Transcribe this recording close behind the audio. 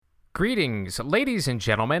Greetings, ladies and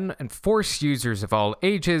gentlemen, and Force users of all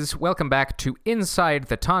ages. Welcome back to Inside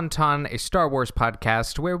the Tauntaun, a Star Wars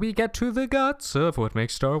podcast where we get to the guts of what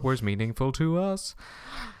makes Star Wars meaningful to us.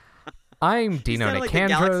 I'm Dino Nicandros. Like the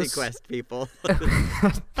Galaxy Quest people.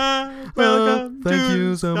 Welcome thank to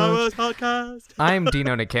you so Star much. Wars Podcast. I'm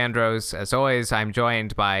Dino Nicandros. As always, I'm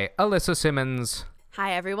joined by Alyssa Simmons,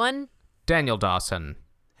 Hi, everyone. Daniel Dawson,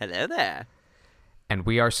 Hello there. and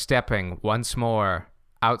we are stepping once more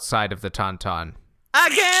outside of the Tauntaun.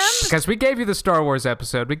 Again? Because we gave you the Star Wars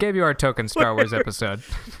episode. We gave you our token Star Wars episode.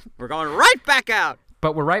 We're going right back out.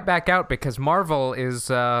 But we're right back out because Marvel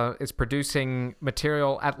is producing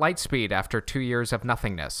material at light speed after 2 years of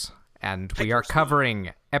nothingness. And we are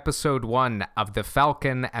covering episode 1 of The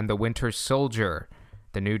Falcon and the Winter Soldier,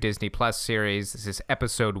 the new Disney Plus series. This is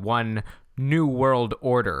episode 1, New World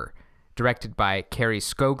Order, directed by Kerry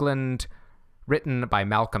Skoglund, written by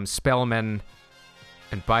Malcolm Spellman,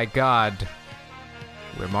 and by God,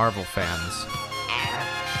 we're Marvel fans.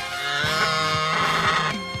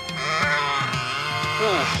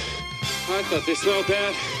 I thought they smelled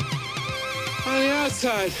bad on the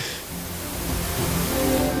outside.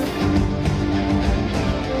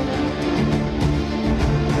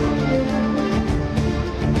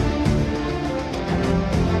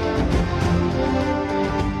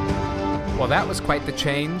 Well, that was quite the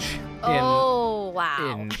change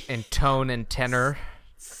Wow. in tone and tenor.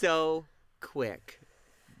 So quick.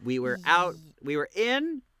 We were out, we were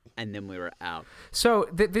in, and then we were out. So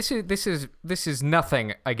this is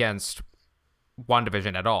nothing against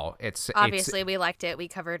WandaVision at all. Obviously, we liked it. We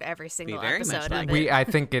covered every single very much episode liked of it. I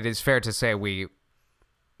think it is fair to say we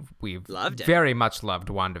Loved it. very much loved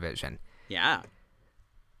WandaVision. Yeah.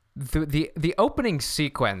 The opening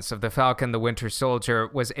sequence of The Falcon the Winter Soldier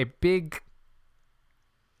was a big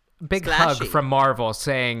hug Splashy. from Marvel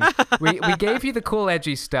saying, we gave you the cool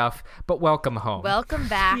edgy stuff, but welcome home. Welcome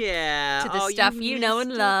back Yeah. to the Oh, stuff you know and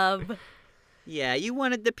missed it. love. Yeah, you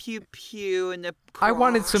wanted the pew-pew and the I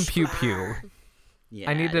wanted some pew-pew. Yeah,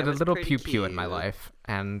 I needed that a was little pretty pew-pew in my cute. life.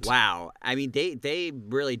 And Wow. I mean, they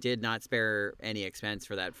really did not spare any expense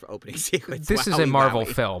for that opening sequence. this is a Wowie, Marvel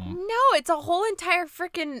wowie. film. No, it's a whole entire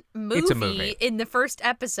freaking It's a movie. in the first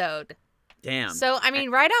episode. Damn. So, I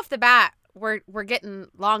mean, right off the bat, we're getting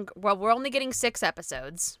long. Well, we're only getting 6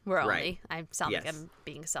 episodes. Right. I sound like Yes. I'm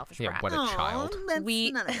being a selfish Yeah, brat. what a child.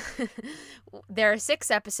 we there are 6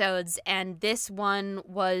 episodes, and this one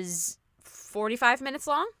was 45 minutes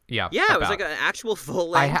long. Yeah, Yeah, it was about. like an actual full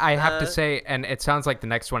length. I have to say, and it sounds like the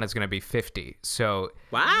next one is going to be 50.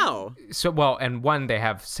 Wow. Well, and one, they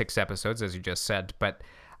have 6 episodes, as you just said, but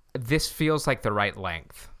this feels like the right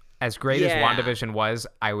length. As great as Yeah. WandaVision was,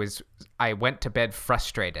 I went to bed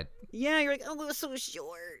frustrated. Yeah, you're like, oh, it was so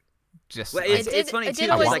short. Just Well, like, It's funny, It too, did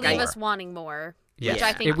always like, leave I- us wanting more. Yes. Which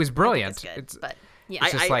I think It was brilliant. I think It's- is good, but yeah.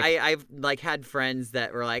 It's just like- I've like had friends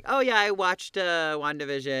that were like, oh yeah, I watched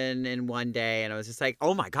WandaVision in one day, and I was just like,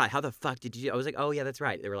 oh my god, how the fuck did you? I was like, oh yeah, that's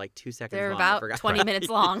right. They were like 2 seconds They're long. I about forgot 20 about minutes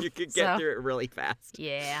it. long, You could get so- through it really fast.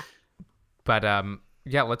 Yeah. But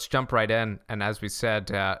yeah, let's jump right in. And as we said,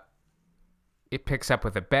 it picks up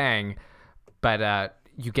with a bang, but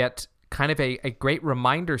you get kind of a great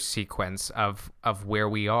reminder sequence of where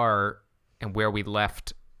we are and where we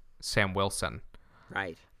left Sam Wilson.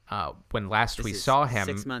 Right. When last This we is saw him,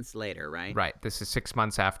 6 months later, right? right? This is 6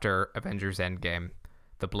 months after Avengers Endgame,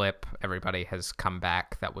 the blip. Everybody has come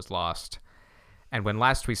back that was lost. And when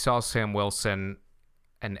last we saw Sam Wilson,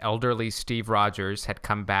 an elderly Steve Rogers had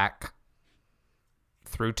come back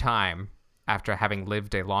through time after having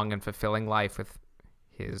lived a long and fulfilling life with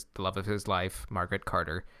the love of his life, Margaret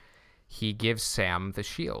Carter. He gives Sam the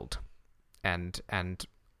shield and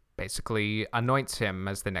basically anoints him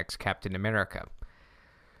as the next Captain America.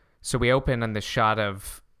 So we open on the shot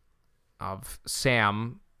of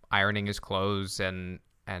Sam ironing his clothes, and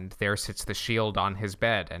there sits the shield on his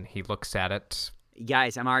bed, and he looks at it.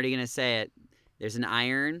 Guys, I'm already gonna say it. There's an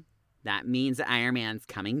iron. That means that Iron Man's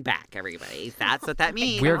coming back, everybody. That's what that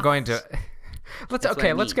means. We're going to let's That's what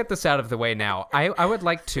I let's mean. get this out of the way now. I would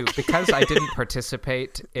like to, because I didn't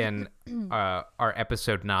participate in our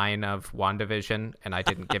episode 9 of WandaVision, and I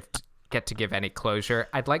didn't get to give any closure.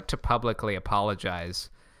 I'd like to publicly apologize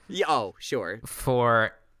Yeah, oh, sure.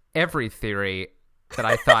 for every theory that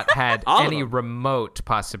I thought had All of any them. remote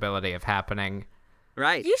possibility of happening.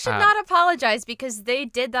 Right. You should not apologize because they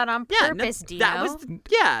did that on yeah, purpose, no, Dino. that was that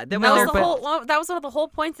No, That was was the but- whole. That was one of the whole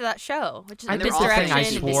points of that show, which is I the did the thing I misdirection and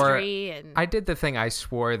swore- mystery and I did the thing I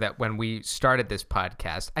swore that when we started this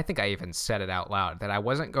podcast, I think I even said it out loud, that I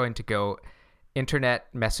wasn't going to go internet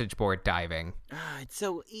message board diving. It's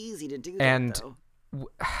so easy to do And that, though.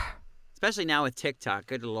 Especially now with TikTok.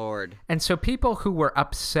 Good Lord. And so people who were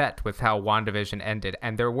upset with how WandaVision ended,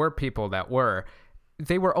 and there were people that were,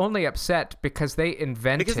 they were only upset because they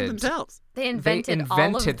invented Because of themselves. They invented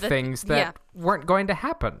all of the things that weren't going to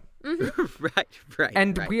happen. Right.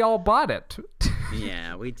 And right. we all bought it.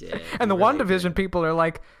 Yeah, we did. And the We really WandaVision did. people are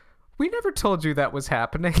like, we never told you that was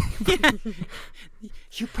happening.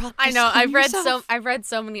 You brought I this know. on yourself. I've read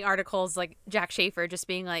so many articles like Jack Schaefer just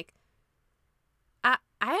being like,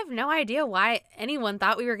 I have no idea why anyone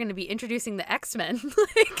thought we were going to be introducing the X-Men.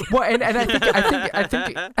 Like, Well, and I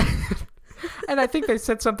think and I think they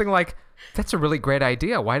said something like, "That's a really great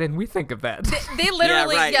idea. Why didn't we think of that?" they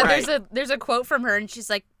literally, right. there's a quote from her, and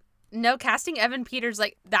she's like, "No, casting Evan Peters,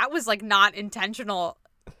 like that was like not intentional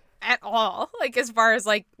at all. Like as far as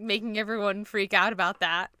like making everyone freak out about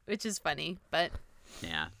that, which is funny, but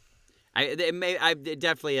Yeah. I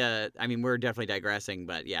definitely I mean we're definitely digressing,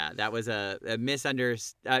 but yeah,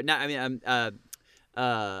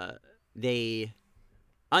 they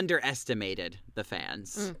underestimated the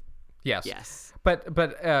fans. Yes. Yes. But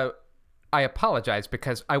I apologize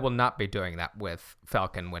because I will not be doing that with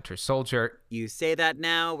Falcon Winter Soldier. You say that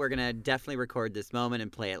now, we're going to definitely record this moment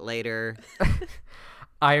and play it later.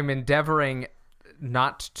 I am endeavoring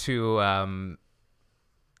not to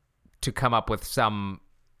come up with some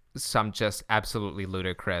just absolutely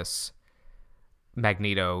ludicrous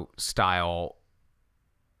Magneto style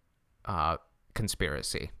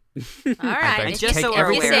conspiracy. all right. And And if just you- so if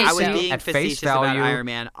we're you aware, say I was so. being At face facetious about value, Iron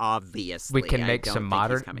Man, obviously. We can I make don't some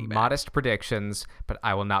think he's coming back. modest predictions, but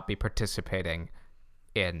I will not be participating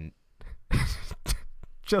in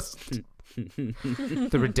just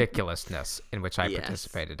the ridiculousness in which I Yes.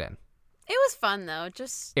 participated in. It was fun though.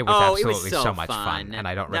 Just It was it absolutely was so much fun, and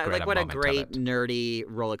I don't That- regret like a what a moment great of it. nerdy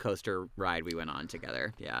roller coaster ride we went on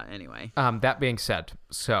together. Yeah. Anyway. That being said,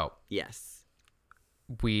 so Yes.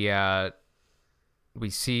 we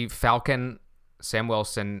see Falcon. Sam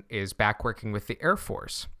Wilson is back working with the Air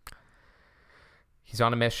Force. He's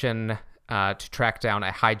on a mission to track down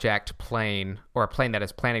a hijacked plane, or a plane that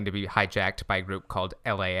is planning to be hijacked by a group called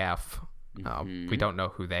LAF. We don't know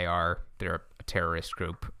who they are. They're a terrorist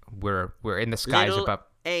group. We're in the skies Little above.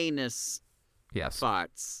 anus Yes.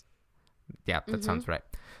 farts. Yeah, that sounds right.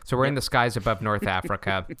 So we're in the skies above North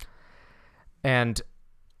Africa. And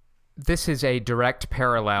this is a direct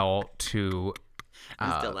parallel to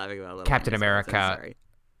I'm still laughing about Little Captain Anus farts, I'm America. sorry.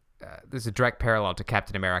 This is a direct parallel to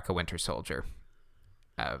Captain America Winter Soldier.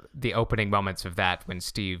 The opening moments of that when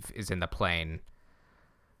Steve is in the plane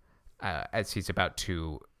as he's about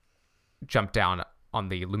to jump down on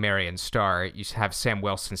the Lumerian star, you have Sam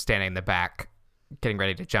Wilson standing in the back getting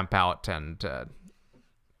ready to jump out, and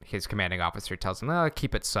his commanding officer tells him, "Oh,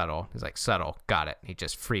 keep it subtle." He's like, "Subtle, got it." And he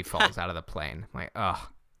just free falls out of the plane. I'm like, oh,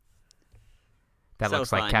 that So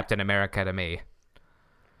looks like fun. Captain America to me.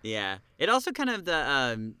 Yeah. It also kind of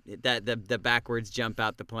the backwards jump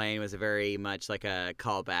out the plane was a very much like a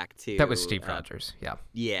callback to That was Steve Rogers, yeah.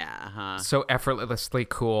 Yeah, huh. So effortlessly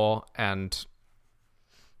cool and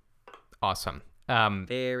awesome.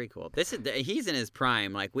 Very cool. He's in his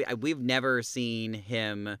prime. Like we've never seen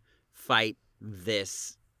him fight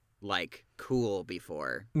this like cool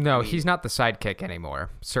before. No, I mean, he's not the sidekick anymore.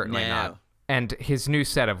 Certainly No. not. And his new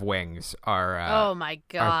set of wings are oh my are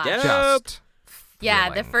god. Dope. just Yeah,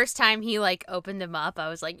 the thrilling. first time he like opened them up, I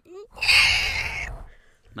was like,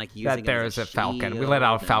 like using that him there as is a falcon. We let shield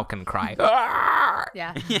out a and- falcon cry.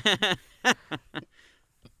 yeah.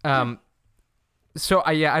 So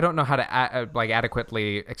I don't know how to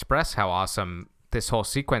adequately express how awesome this whole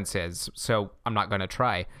sequence is. So I'm not going to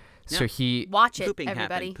try. So Yeah. he Watch it, Pooping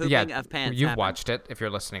everybody. happened. Pooping of pants. You've happened. watched it if you're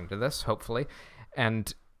listening to this, hopefully.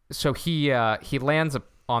 And so he lands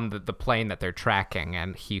on the plane that they're tracking,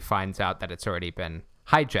 and he finds out that it's already been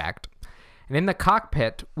hijacked. And in the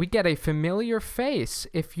cockpit, we get a familiar face,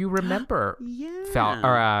 if you remember.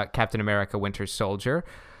 Yeah. Captain America: Winter Soldier.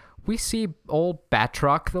 We see old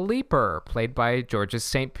Batroc the Leaper, played by Georges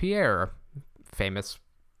St. Pierre, famous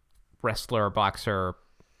wrestler, boxer,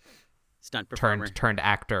 Stunt performer. turned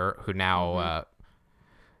actor, who now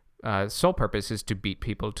sole purpose is to beat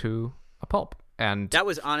people to a pulp. And That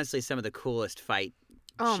was honestly some of the coolest fight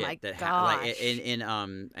Oh shit my that gosh. like in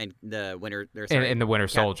the Winter in the Winter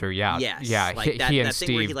Soldier, yeah, Yes. yeah, Like he and that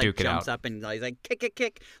thing where Steve he like duke it jumps out. up and he's like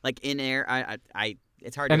kick like in air. I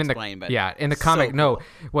it's hard And to in explain, but in the so comic, no, cool.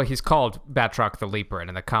 well, he's called Batroc the Leaper, and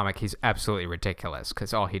in the comic, he's absolutely ridiculous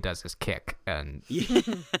because all he does is kick. And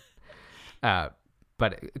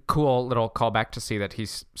but cool little callback to see that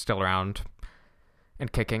he's still around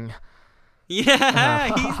and kicking.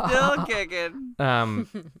 Yeah, he's still kicking.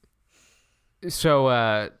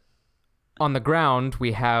 So On the ground,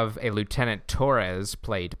 we have a Lieutenant Torres,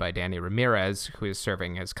 played by Danny Ramirez, who is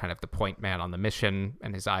serving as kind of the point man on the mission,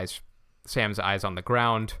 and Sam's eyes on the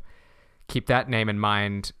ground. Keep that name in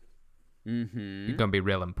mind. Mm-hmm. You're gonna be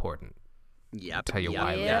real important. Yep. I'll tell you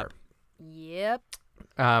why Yep. later.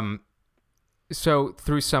 Yep. So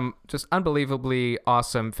through some just unbelievably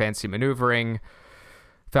awesome fancy maneuvering,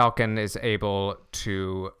 Falcon is able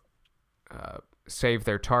to save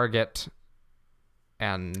their target.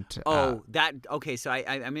 And okay. So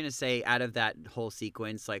I'm gonna say, out of that whole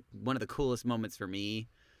sequence, like, one of the coolest moments for me,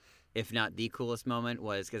 if not the coolest moment,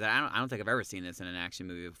 was, because I don't think I've ever seen this in an action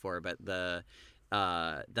movie before, but the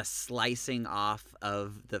slicing off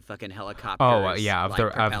of the fucking helicopter. of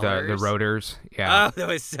the rotors. Yeah. Oh, that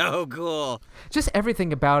was so cool. Just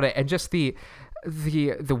everything about it, and just the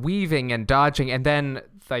weaving and dodging, and then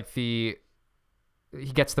like he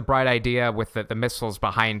gets the bright idea with the missiles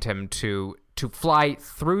behind him to fly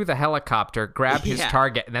through the helicopter, grab his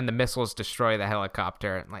target, and then the missiles destroy the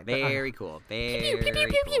helicopter. And like very cool. Very pew, pew, pew,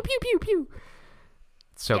 pew, pew, pew, pew, pew.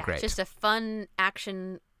 So Yeah, great. just a fun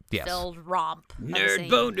action-filled romp. of a Nerd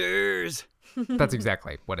scene. boners. That's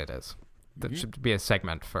exactly what it is. That should be a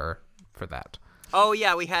segment for that. Oh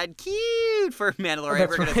yeah, we had cute for Mandalorian. That's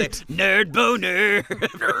We're gonna right. say nerd boner.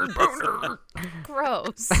 Nerd boner.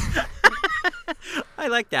 Gross. I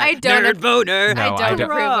like that. I don't nerd boner. No, I don't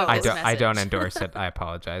approve of I this don't message. endorse it. I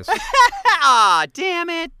apologize. Aw, damn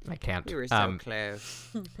it. I can't. You were so close.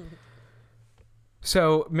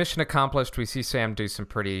 So, mission accomplished. We see Sam do some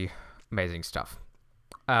pretty amazing stuff.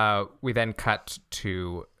 We then cut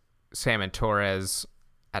to Sam and Torres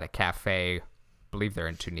at a cafe. I believe they're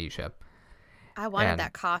in Tunisia. I wanted And-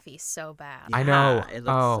 that coffee so bad. I know. it looks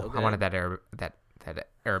Oh, so I good. wanted that that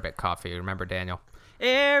Arabic coffee. Remember, Daniel?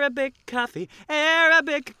 Arabic coffee.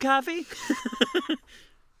 Arabic coffee.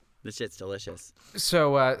 This shit's delicious.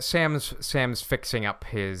 So Sam's fixing up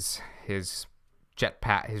his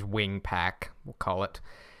jetpack, his wing pack, we'll call it,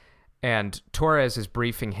 and Torres is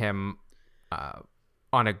briefing him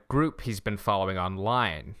on a group he's been following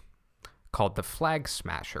online called the Flag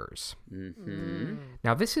Smashers. Mm-hmm.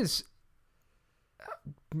 Now this is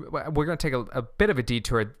we're going to take a bit of a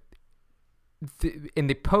detour. In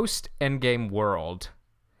the post Endgame world,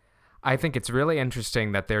 I think it's really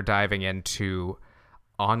interesting that they're diving into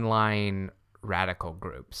online radical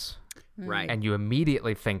groups. Right. And you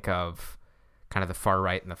immediately think of kind of the far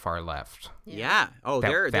right and the far left. Yeah. Oh, That-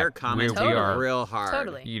 they're that commenting we are- real hard.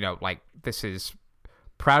 Totally. You know, like this is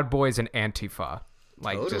Proud Boys and Antifa,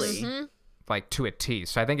 like Totally. just like to a T.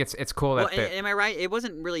 So I think it's cool Well, that the, am I right? It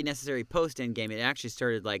wasn't really necessarily post Endgame. It actually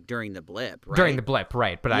started like during the blip, right? during the blip,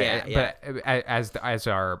 right? But Yeah, as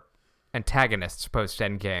our antagonists post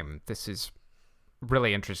Endgame, this is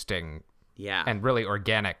really interesting Yeah. and really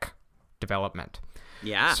organic development.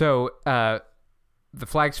 Yeah. So the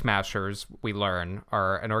Flag Smashers, we learn,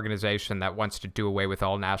 are an organization that wants to do away with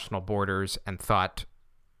all national borders and thought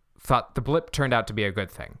the blip turned out to be a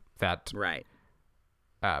good thing. That right.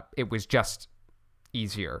 it was just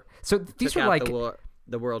easier. So these Took are out like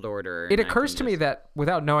the world order. it and occurs to me just- that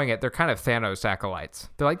without knowing it, they're kind of Thanos acolytes.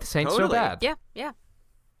 They're like, this ain't so Totally. bad. Yeah, yeah.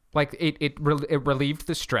 Like it relieved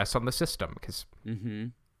the stress on the system because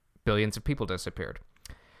Mhm. billions of people disappeared.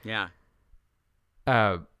 Yeah.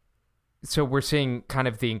 So we're seeing kind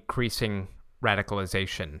of the increasing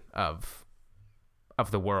radicalization of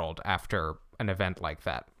the world after an event like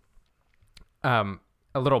that.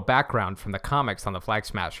 A little background from the comics on the Flag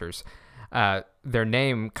Smashers. Their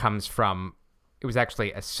name comes from, it was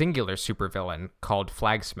actually a singular supervillain called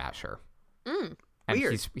Flag Smasher. And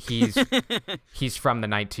Weird. he's from the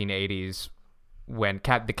 1980s when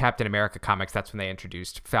the Captain America comics, that's when they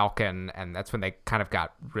introduced Falcon, and that's when they kind of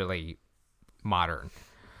got really modern.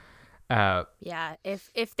 Yeah,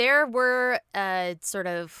 if there were a sort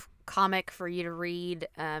of comic for you to read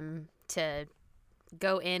to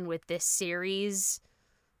go in with this series,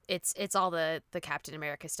 it's all the Captain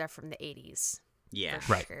America stuff from the 80s. Yeah.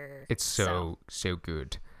 for Right. sure. It's so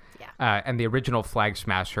good. Yeah. And the original Flag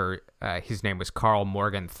Smasher, his name was Carl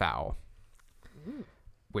Morgenthau,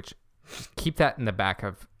 which just keep that in the back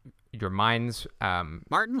of your minds.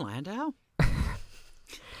 Martin Landau?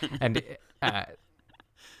 And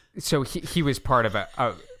so he was part of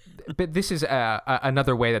but this is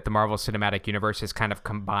another way that the Marvel Cinematic Universe has kind of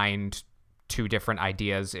combined two different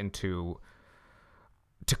ideas to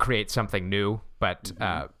create something new. But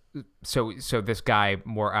so this guy,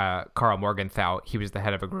 Carl Morgenthau, he was the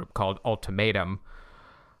head of a group called Ultimatum,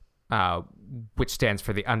 which stands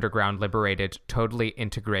for the Underground Liberated Totally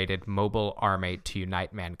Integrated Mobile Army to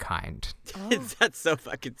Unite Mankind. That's so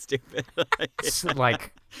fucking stupid. It's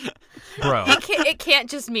like, bro. It can't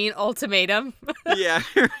just mean ultimatum. Yeah.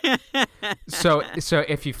 So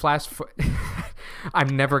if you flash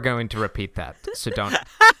I'm never going to repeat that. So don't.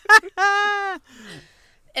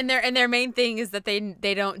 And their main thing is that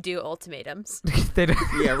they don't do ultimatums. They don't,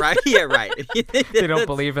 Yeah, right. Yeah, right. they don't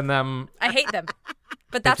believe in them. I hate them.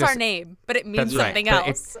 But that's our name. But it means That's right, something but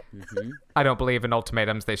else. I don't believe in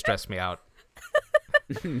ultimatums. They stress me out.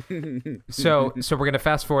 So we're gonna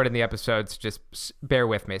fast forward in the episodes. Just bear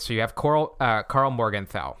with me. So you have Carl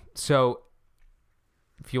Morgenthau. So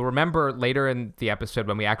if you'll remember later in the episode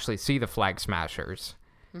when we actually see the Flag Smashers,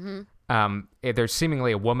 there's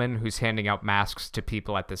seemingly a woman who's handing out masks to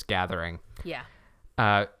people at this gathering. Yeah.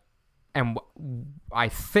 And I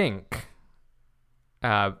think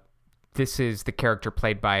this is the character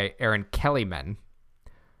played by Erin Kellyman,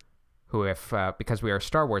 who, if because we are a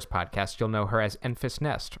Star Wars podcast, you'll know her as Enfys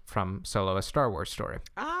Nest from Solo: A Star Wars Story.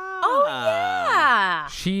 Oh, yeah.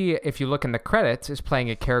 She, if you look in the credits, is playing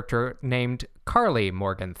a character named Carly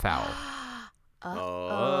Morgenthau.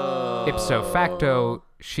 Oh. Ipso facto,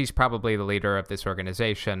 she's probably the leader of this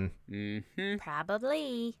organization.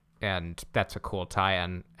 Probably. And that's a cool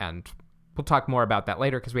tie-in. And we'll talk more about that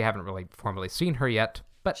later because we haven't really formally seen her yet.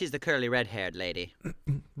 But She's the curly red-haired lady.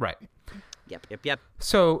 right. Yep.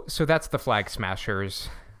 So that's the Flag Smashers.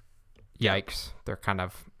 Yikes. They're kind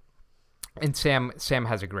of... And Sam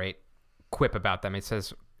has a great quip about them. He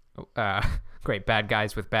says, great bad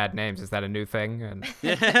guys with bad names. Is that a new thing? And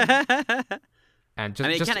and just, I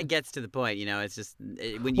mean, it just kind of gets to the point, you know. It's just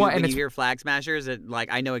when you hear Flag Smashers,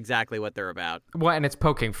 I know exactly what they're about. well, and it's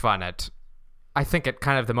poking fun at, I think, at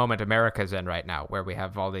kind of the moment America's in right now, where we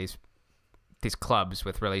have all these clubs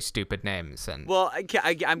with really stupid names. And Well, I'm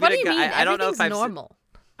gonna. What do you mean? I don't know if I've. normal.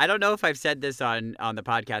 I don't know if I've said this on the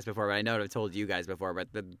podcast before, but I know I've told you guys before.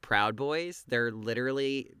 But the Proud Boys, they're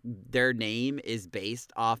literally, their name is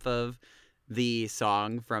based off of the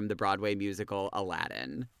song from the Broadway musical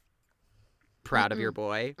Aladdin. Proud of your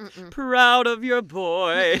boy. Proud of your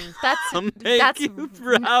boy. I'll make you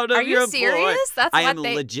proud of Are you your serious? boy. That's I what am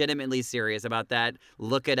they... legitimately serious about that.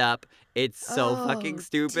 Look it up. It's so fucking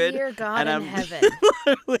stupid. Dear God and in I'm heaven.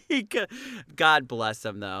 literally, God bless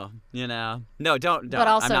them, though. You know, no, don't. But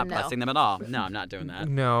also I'm not no. blessing them at all. No, I'm not doing that.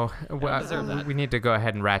 no, deserve that. we need to go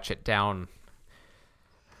ahead and ratchet all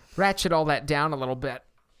that down a little bit.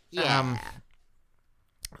 Yeah.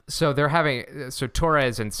 So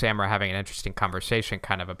Torres and Sam are having an interesting conversation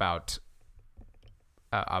kind of about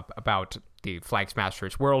the Flag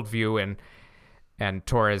Smashers worldview, and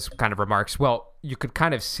Torres kind of remarks, well, you could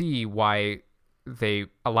kind of see why a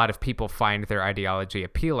lot of people find their ideology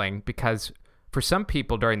appealing, because for some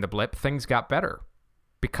people during the blip, things got better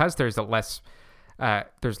because there's less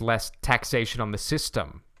taxation on the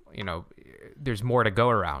system. You know, there's more to go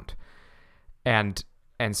around. And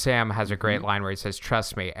Sam has a great line where he says,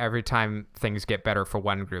 trust me, every time things get better for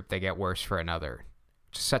one group, they get worse for another.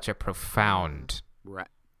 Just such a profound Right.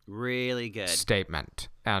 Really good statement.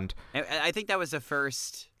 And I think that was the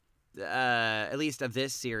first, at least of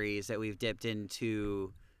this series, that we've dipped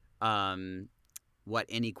into what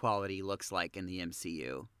inequality looks like in the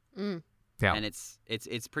MCU. yeah. And it's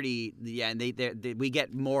pretty, yeah, and they we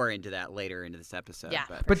get more into that later into this episode. Yeah.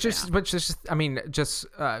 But But just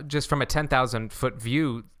from a 10,000 foot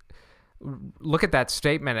view, look at that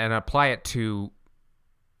statement and apply it to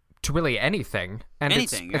really anything, and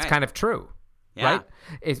Anything, it's right. kind of true, Yeah. right?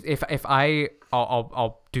 If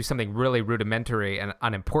I'll do something really rudimentary and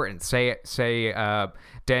unimportant. Say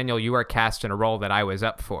Daniel, you are cast in a role that I was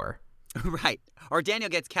up for. Right. Or Daniel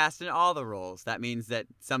gets cast in all the roles. That means that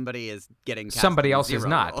somebody is getting cast Somebody in else is 0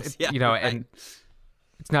 not. roles. Yeah, you know, right. and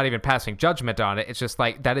it's not even passing judgment on it. It's just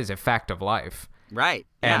like that is a fact of life. Right.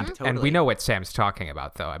 Yeah, And totally. we know what Sam's talking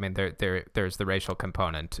about, though. I mean, there's the racial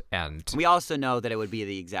component, and We also know that it would be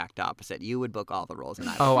the exact opposite. You would book all the roles, and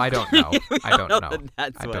I would. I don't know. I don't know.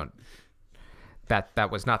 That's I what- don't.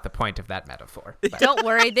 That was not the point of that metaphor. But- Don't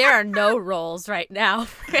worry, there are no roles right now.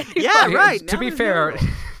 Yeah, right. To Now be there's fair, no-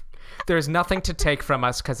 there's nothing to take from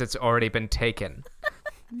us because it's already been taken.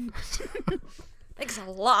 Thanks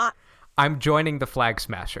a lot. I'm joining the Flag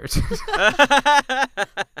Smashers.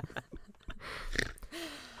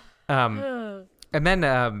 And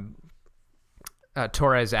then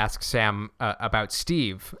Torres asks Sam about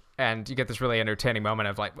Steve, and you get this really entertaining moment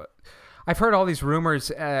of like, I've heard all these rumors.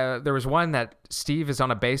 There was one that Steve is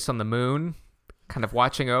on a base on the moon, kind of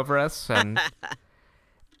watching over us, and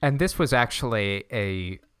this was actually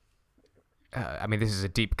this is a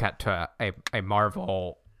deep cut to a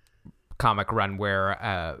Marvel comic run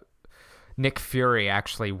where Nick Fury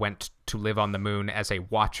actually went to live on the moon as a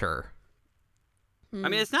watcher. I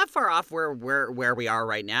mean, it's not far off where we are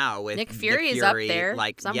right now with Nick Fury is up there,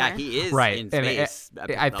 like, somewhere. yeah, he is Right. in space.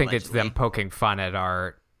 I think it's them poking fun at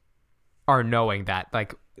our knowing that,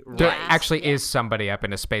 like, there Right. actually is somebody up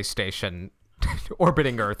in a space station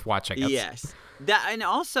orbiting Earth watching us. Yes. That, and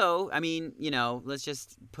also, I mean, let's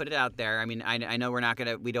just put it out there. I mean, I know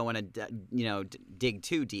we don't want to, dig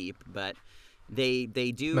too deep, but they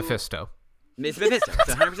do. Mephisto. It's Mephisto.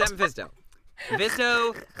 It's 100% Mephisto.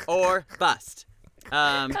 Mephisto or bust.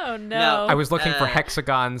 Oh no! I was looking for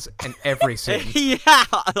hexagons in every scene. Yeah,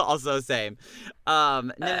 also same.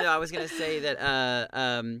 No. I was gonna say that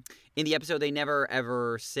in the episode they never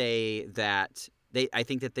ever say that I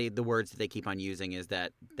think that the words that they keep on using is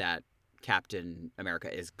that Captain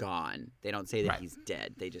America is gone. They don't say that he's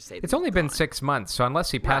dead. They just say that It's only been gone. 6 months, so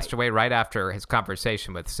unless he passed away right after his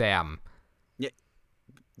conversation with Sam,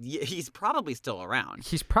 he's probably still around.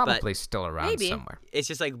 he's probably still around Maybe. somewhere. It's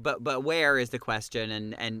just like, but where is the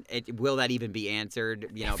question, and will that even be answered?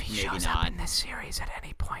 If he maybe shows not. up in this series at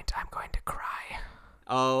any point, I'm going to cry.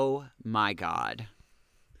 Oh my God.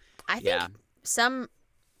 I think some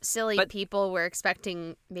silly people were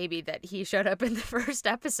expecting maybe that he showed up in the first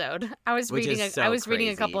episode. I was Which reading is I was so reading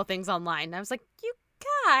a crazy. couple of things online. And I was like, you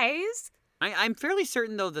guys. I'm fairly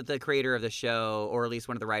certain though that the creator of the show, or at least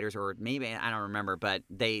one of the writers, or maybe I don't remember, but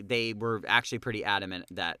they were actually pretty adamant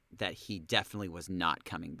that he definitely was not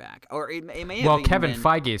coming back. Or it may have Well, even Kevin been,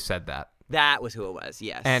 Feige said that. that was who it was.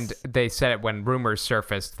 Yes, And they said it when rumors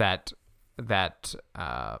surfaced that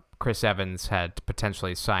Chris Evans had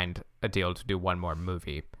potentially signed a deal to do one more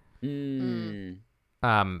movie.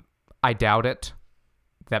 I doubt it.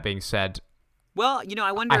 That being said, Well,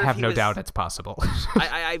 I wonder. I if have he no was, doubt it's possible.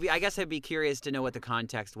 I guess I'd be curious to know what the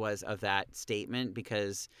context was of that statement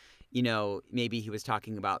because, maybe he was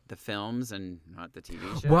talking about the films and not the TV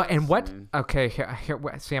shows. Well, and what? Okay, here.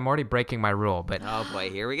 See, I'm already breaking my rule, but Oh boy,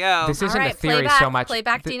 here we go. this All isn't right, a theory play so much.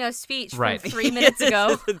 back Dino's speech right. from 3 minutes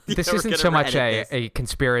ago. This Yeah, we're isn't gonna so much edit this. a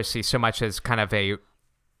conspiracy, so much as kind of a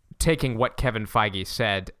taking what Kevin Feige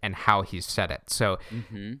said and how he said it. So,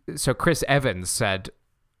 so Chris Evans said,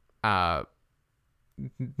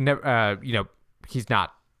 he's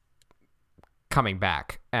not coming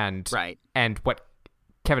back, and Right. And what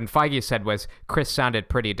Kevin Feige said was Chris sounded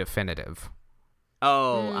pretty definitive,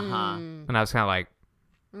 Oh, and I was kind of like,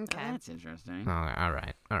 Okay. That's interesting. oh, all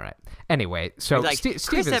right. Anyway, so Like, Steve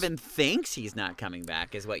Chris is, Evans thinks he's not coming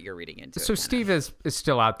back, is what you're reading into. so it, kinda. Steve is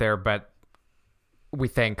still out there, but we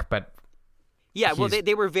think, but Yeah, well, he's-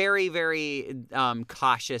 they were very, very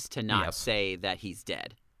cautious to not Yes. say that he's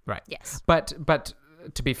dead. right. Yes. But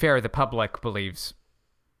to be fair, the public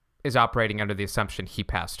is operating under the assumption he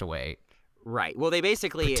passed away. Right. Well, they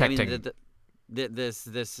basically. Protecting. I mean, this.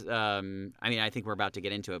 I mean, I think we're about to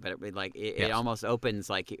get into it, but it Yes. almost opens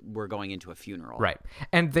like we're going into a funeral. Right.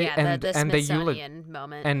 And they the and they Smithsonian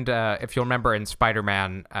moment. and if you'll remember in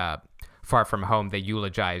Spider-Man Far From Home, they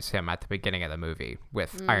eulogize him at the beginning of the movie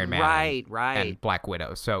with Iron Man Right. and Black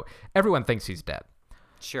Widow. So everyone thinks he's dead.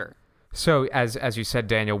 Sure. So as you said,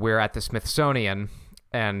 Daniel, we're at the Smithsonian,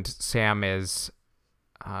 and Sam is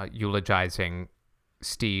eulogizing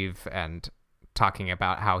Steve and talking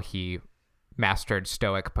about how he mastered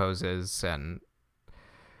stoic poses and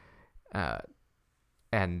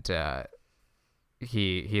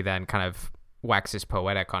he then kind of waxes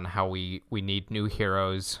poetic on how we need new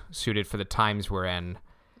heroes suited for the times we're in,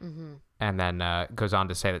 and then goes on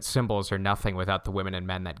to say that symbols are nothing without the women and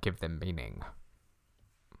men that give them meaning,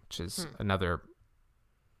 which is another.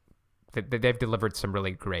 They've delivered some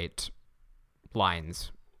really great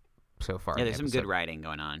lines so far. Yeah, in there's the some good episode. writing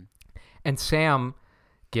going on. And Sam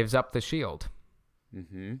gives up the shield.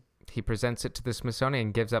 Mm-hmm. He presents it to the Smithsonian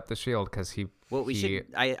and gives up the shield because he. Well, we he- should.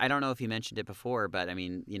 I don't know if you mentioned it before, but I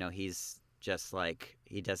mean, he's just like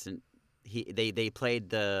he doesn't. They played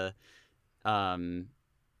the.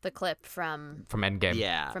 The clip from Endgame.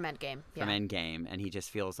 Yeah. Endgame. Yeah. From Endgame, and he just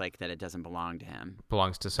feels like that it doesn't belong to him.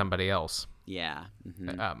 Belongs to somebody else. Yeah.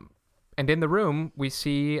 Mm-hmm. And in the room, we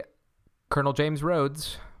see Colonel James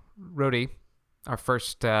Rhodey, our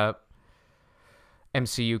first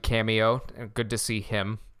MCU cameo. Good to see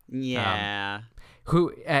him. Yeah.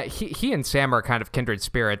 Who he and Sam are kind of kindred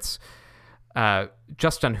spirits,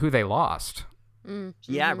 just on who they lost.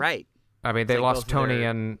 Yeah. Right. I mean, they like lost both of Tony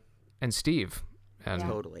their- and Steve, and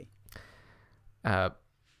Totally.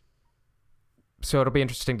 so it'll be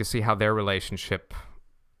interesting to see how their relationship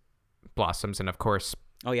blossoms. And of course,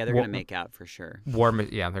 Oh yeah, they're gonna make out for sure.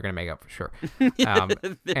 Yeah, they're gonna make out for sure. They're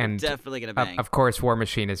and definitely gonna bang. Of course, War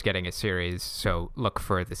Machine is getting a series, so look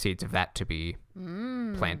for the seeds of that to be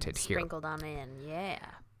planted here. Sprinkled on in, yeah.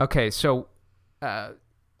 Okay, so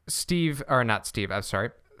Sam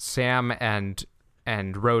and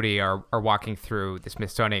Rhodey are walking through the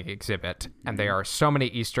Smithsonian exhibit, and there are so many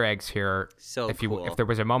Easter eggs here. So if cool. there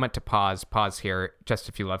was a moment to pause here, just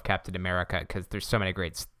if you love Captain America, because there's so many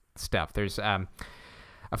great stuff. There's a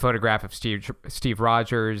photograph of Steve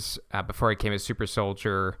Rogers before he became a super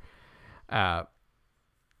soldier.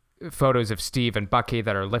 Photos of Steve and Bucky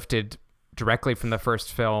that are lifted directly from the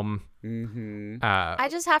first film. Mm-hmm. I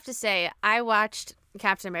just have to say, I watched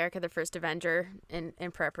Captain America: The First Avenger in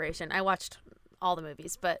preparation. I watched all the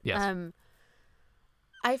movies, but yes.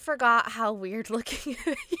 I forgot how weird looking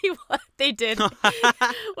they did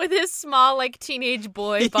with his small, like, teenage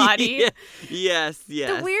boy body. Yes.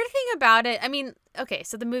 The weird thing about it, I mean, okay,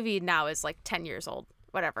 so the movie now is like 10 years old,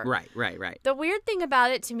 whatever. Right. The weird thing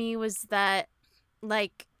about it to me was that,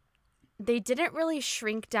 like, they didn't really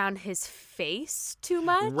shrink down his face too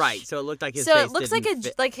much. Right. So it looked like his face. face So it looks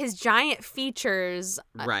like his giant features.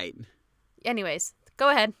 Right. Anyways, go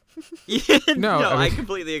ahead. No, I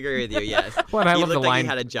completely agree with you. Yes. Well, I love the line. He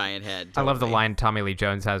had a giant head. Totally. I love the line Tommy Lee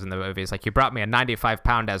Jones has in the movie. It's like, "You brought me a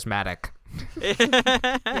 95-pound asthmatic."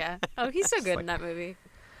 Yeah. Oh, he's so good in that movie.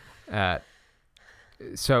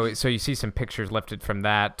 So you see some pictures lifted from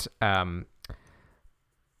that.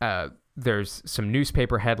 There's some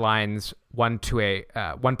newspaper headlines. One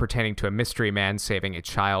pertaining to a mystery man saving a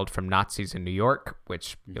child from Nazis in New York,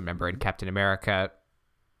 which you remember in Captain America,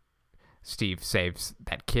 Steve saves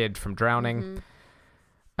that kid from drowning.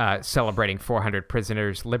 Mm-hmm. Celebrating 400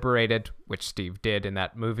 prisoners liberated, which Steve did in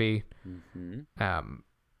that movie. Mm-hmm.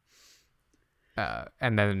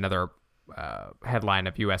 And then another headline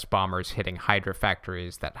of U.S. bombers hitting Hydra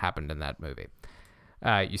factories that happened in that movie.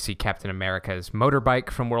 You see Captain America's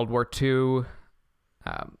motorbike from World War II,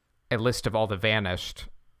 a list of all the vanished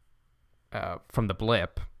from the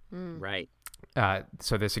blip. Right.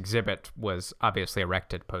 So this exhibit was obviously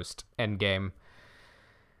erected post-Endgame.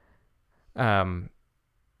 And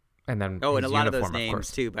then and a lot of those uniform,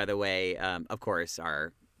 names, too, by the way, of course,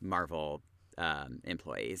 are Marvel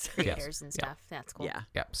employees. Creators and stuff. Yeah. That's cool.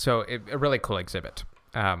 Yeah. So a really cool exhibit.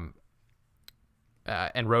 And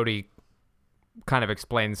Rhodey kind of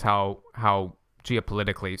explains how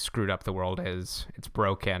geopolitically screwed up the world is. It's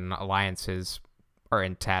broken. Alliances are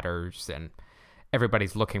in tatters, and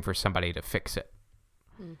everybody's looking for somebody to fix it.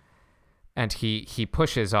 And he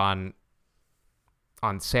pushes on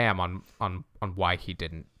Sam on why he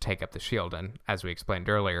didn't take up the shield, and as we explained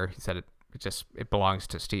earlier, he said it belongs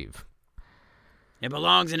to Steve. It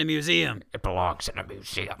belongs in a museum. It belongs in a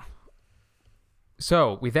museum.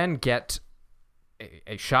 So we then get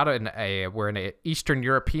a shot we're in an Eastern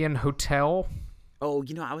European hotel. Oh,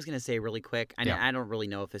 I was gonna say really quick. I don't really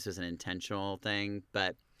know if this was an intentional thing,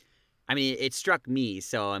 but I mean, it struck me.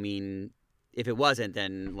 So I mean, if it wasn't,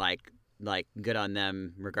 then like good on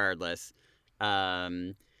them regardless.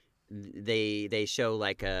 They show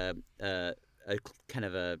like a kind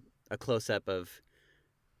of a close up of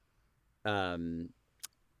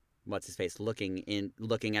what's his face looking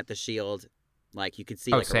at the shield. Like you could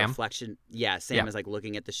see like Sam? A reflection. Yeah, Sam is like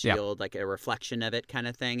looking at the shield, like a reflection of it kind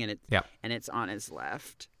of thing, and it's on his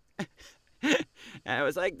left. And I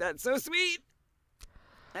was like, that's so sweet.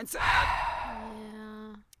 That's sad.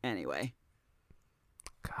 Yeah. Anyway.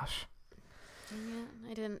 Gosh. Yeah,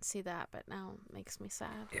 I didn't see that, but now it makes me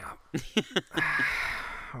sad. Yeah.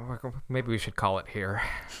 Maybe we should call it here.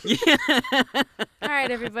 All right,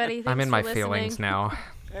 everybody. I'm in my listening. feelings now.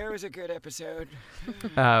 It was a good episode.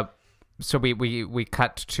 So we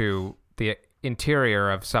cut to the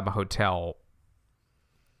interior of some hotel,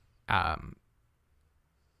 and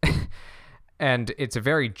it's a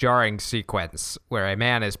very jarring sequence where a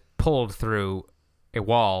man is pulled through a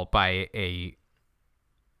wall by a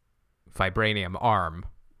vibranium arm,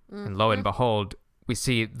 and lo and behold, we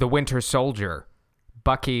see the Winter Soldier,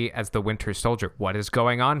 Bucky as the Winter Soldier. What is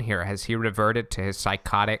going on here? Has he reverted to his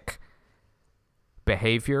psychotic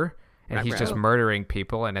behavior? And he's just murdering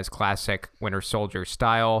people in his classic Winter Soldier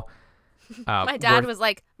style. My dad was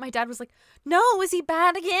like, no, is he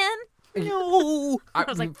bad again? No. I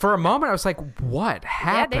was like, for a moment, I was like, what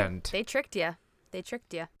happened? Yeah, they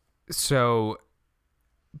tricked you. So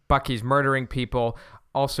Bucky's murdering people.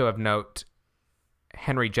 Also of note,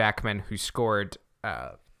 Henry Jackman, who scored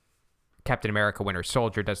Captain America Winter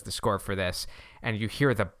Soldier, does the score for this. And you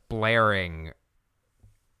hear the blaring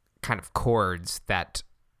kind of chords that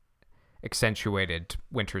accentuated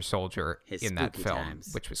Winter Soldier His in that spooky film,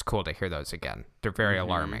 times. which was cool to hear those again. They're very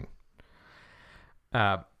alarming.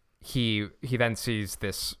 He then sees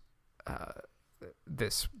this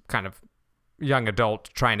this kind of young adult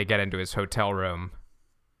trying to get into his hotel room,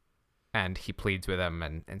 and he pleads with him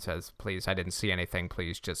and says, "Please, I didn't see anything.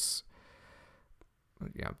 Please just,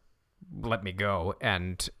 let me go."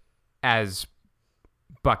 And as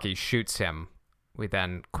Bucky shoots him, we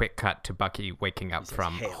then quick cut to Bucky waking up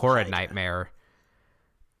from "Hail a horrid Hydra." nightmare.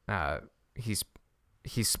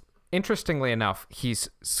 He's interestingly enough, he's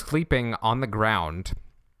sleeping on the ground.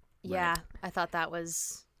 Yeah, I thought that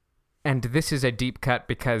was... And this is a deep cut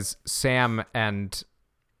because Sam and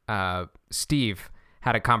Steve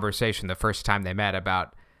had a conversation the first time they met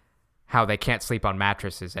about how they can't sleep on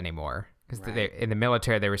mattresses anymore. Because in the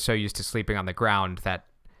military, they were so used to sleeping on the ground that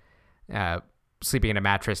sleeping in a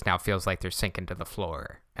mattress now feels like they're sinking to the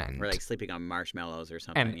floor. And Or like sleeping on marshmallows or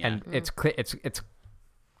something. and it's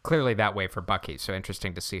clearly that way for Bucky. So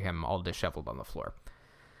interesting to see him all disheveled on the floor.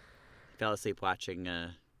 Fell asleep watching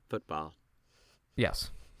football. Yes.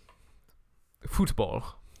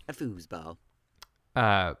 Football. A foosball.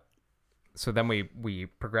 So then we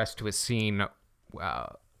progress to a scene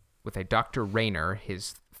with a Dr. Rayner,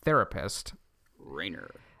 his therapist. Rayner.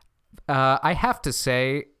 I have to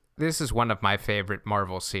say, this is one of my favorite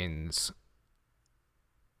Marvel scenes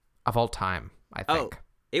of all time, I think. Oh,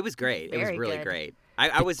 it was great. It was Very really good. great.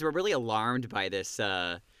 I was really alarmed by this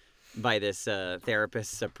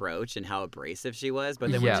therapist's approach and how abrasive she was.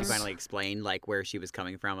 But then when she Yes. finally explained like where she was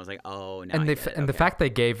coming from, I was like, oh, no. And the fact they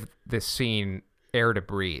gave this scene air to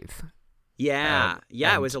breathe. Yeah. It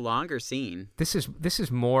and- was a longer scene. This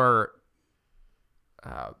is more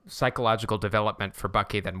psychological development for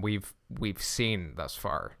Bucky than we've seen thus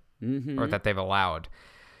far, or that they've allowed.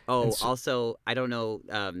 Oh, And so- also, I don't know,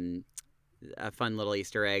 a fun little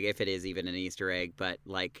Easter egg, if it is even an Easter egg, but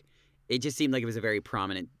like, it just seemed like it was a very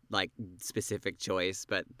prominent, like, specific choice.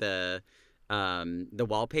 But the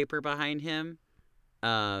wallpaper behind him,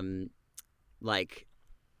 like,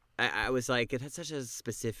 I was like, that's such a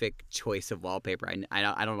specific choice of wallpaper.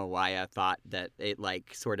 I don't know why I thought that it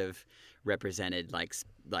like sort of represented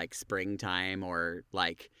like springtime or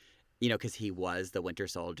like, because he was the Winter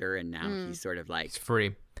Soldier and now he's sort of like, It's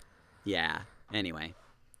free. yeah. Anyway.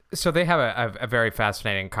 So they have a very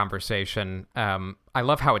fascinating conversation. I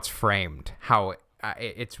love how it's framed, how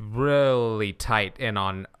it's really tight in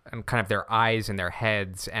on kind of their eyes and their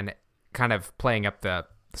heads, and kind of playing up the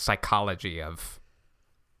psychology of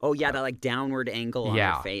Oh yeah, that like downward angle on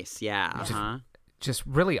Yeah. her face. Yeah. Uh-huh. just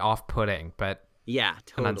really off-putting, but Yeah,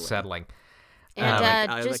 totally. unsettling. And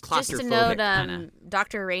like just to claustrophobic note, kinda.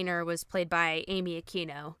 Dr. Rayner was played by Amy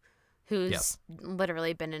Aquino, who's Yep.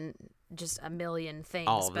 literally been in just a million things.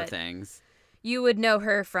 All the but things. you would know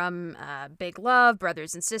her from Big Love,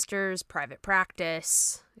 Brothers and Sisters, Private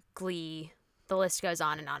Practice, Glee. The list goes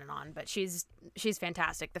on and on and on. But she's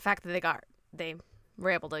fantastic. The fact that they were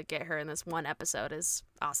able to get her in this one episode is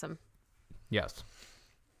awesome. Yes.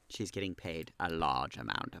 She's getting paid a large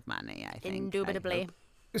amount of money, I think. I Indubitably. hope.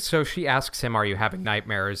 So she asks him, "Are you having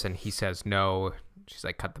nightmares?" And he says no. She's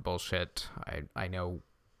like, "Cut the bullshit. I know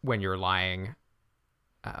when you're lying."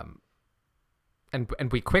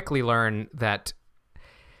 And we quickly learn that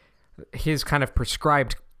his kind of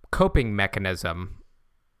prescribed coping mechanism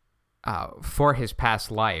for his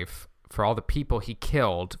past life, for all the people he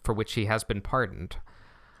killed, for which he has been pardoned,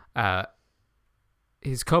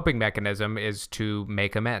 his coping mechanism is to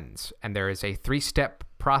make amends. And there is a 3-step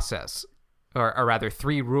process, or rather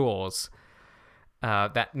 3 rules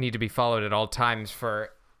that need to be followed at all times for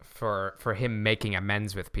him making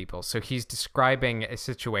amends with people. So he's describing a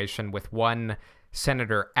situation with one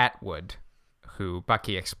Senator Atwood, who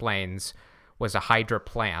Bucky explains was a Hydra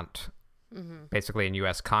plant, basically in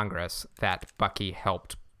U.S. Congress, that Bucky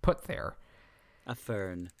helped put there. A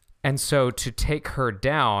fern. And so to take her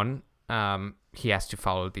down, he has to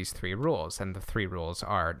follow these 3 rules. And the 3 rules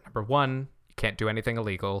are, number 1, you can't do anything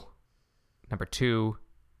illegal. Number 2,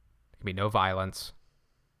 there can be no violence.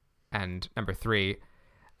 And number 3,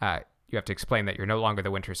 you have to explain that you're no longer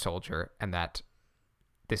the Winter Soldier and that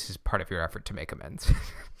this is part of your effort to make amends.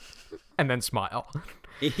 And then smile.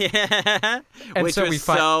 Yeah. And Which so was we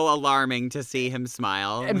so alarming to see him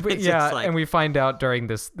smile. And It's just like, and we find out during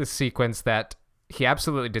this sequence that he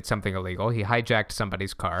absolutely did something illegal. He hijacked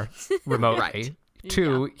somebody's car remotely. Right.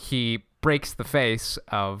 2, he breaks the face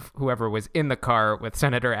of whoever was in the car with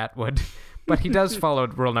Senator Atwood. But he does follow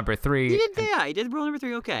rule number 3. he did rule number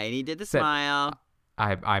 3 okay. And he did the smile.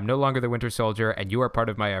 I'm no longer the Winter Soldier, and you are part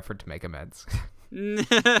of my effort to make amends.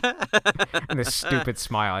 And this stupid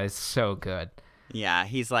smile is so good. Yeah,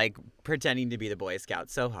 he's like pretending to be the Boy Scout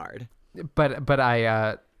so hard. But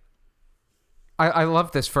I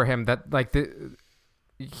love this for him that like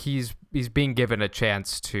he's being given a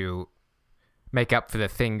chance to make up for the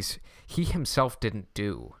things he himself didn't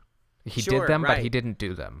do. He Sure, did them, right. but he didn't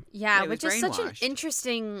do them. Yeah, he was which is such an brainwashed.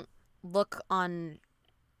 interesting look on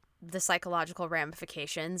the psychological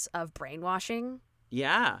ramifications of brainwashing.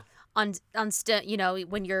 Yeah. You know,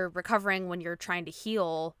 when you're recovering, when you're trying to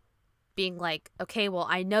heal, being like, okay, well,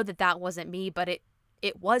 I know that wasn't me, but it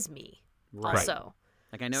was me Right. also.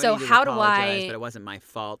 Like I know So I need to how do apologize, I- but it wasn't my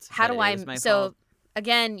fault. How but do it I was my so fault.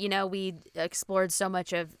 again, you know, we explored so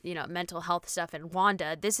much of, you know, mental health stuff in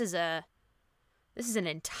Wanda. This is an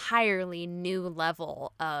entirely new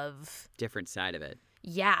level of Different side of it.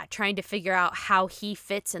 trying to figure out how he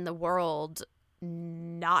fits in the world,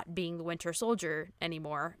 not being the Winter Soldier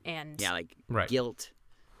anymore, and Yeah, like Right. guilt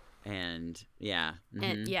and yeah.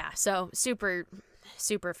 and mhm. so super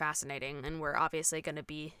fascinating, and we're obviously going to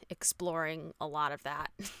be exploring a lot of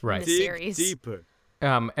that Right. in the series. deeper.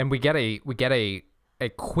 And we get a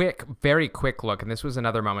quick, very quick look, and this was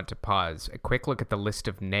another moment to pause. A quick look at the list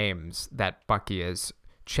of names that Bucky is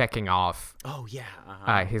checking off Oh yeah.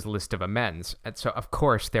 Uh-huh. his list of amends. And so, of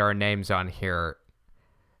course, there are names on here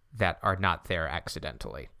that are not there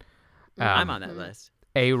accidentally. I'm on that list.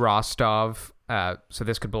 A. Rostov. So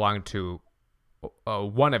this could belong to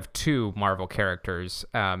one of two Marvel characters.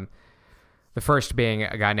 The first being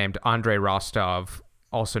a guy named Andrei Rostov,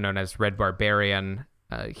 also known as Red Barbarian.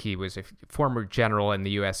 He was a former general in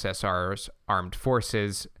the USSR's armed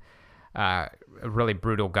forces, a really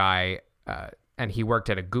brutal guy, and he worked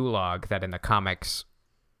at a gulag that in the comics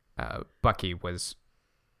Bucky was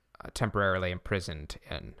temporarily imprisoned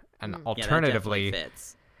in. And Yeah, that definitely alternatively,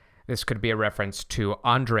 fits. this could be a reference to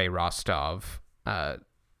Andrei Rostov.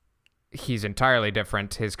 He's entirely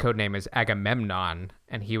different. His codename is Agamemnon,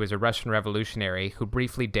 and he was a Russian revolutionary who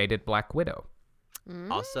briefly dated Black Widow.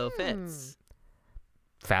 Also fits.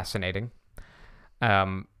 Fascinating.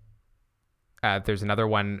 There's another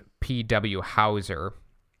one, P.W. Hauser.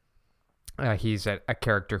 He's a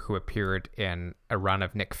character who appeared in a run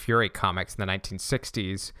of Nick Fury comics in the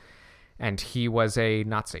 1960s, and he was a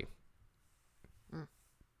Nazi.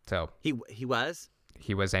 So He was?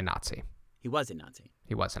 he was a Nazi. He was a Nazi.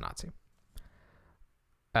 He was a Nazi.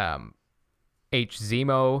 H.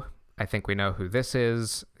 Zemo, I think we know who this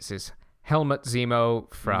is. This is Helmut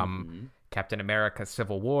Zemo from Captain America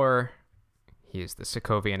Civil War. He is the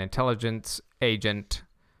Sokovian intelligence agent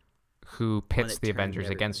who pits that the turned Avengers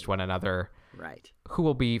against one another, Right. who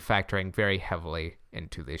will be factoring very heavily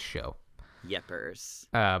into this show. Yepers.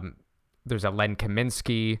 There's a Len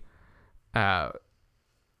Kaminsky.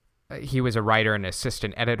 He was a writer and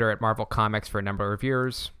assistant editor at Marvel Comics for a number of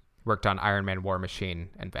years. Worked on Iron Man, War Machine,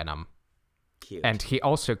 and Venom. Cute. And he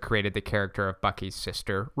also created the character of Bucky's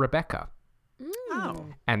sister, Rebecca. oh.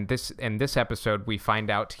 And in this episode, we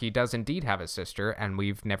find out he does indeed have a sister, and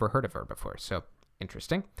we've never heard of her before. So,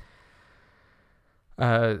 interesting.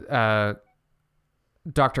 Dr.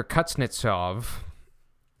 Kuznetsov,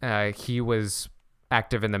 he was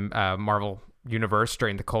active in the Marvel Universe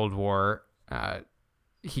during the Cold War.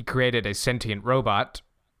 He created a sentient robot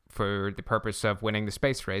for the purpose of winning the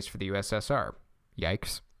space race for the USSR.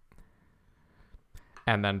 Yikes.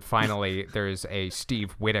 And then finally, there's a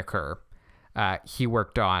Steve Whitaker. He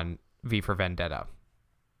worked on V for Vendetta,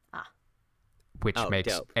 which Oh,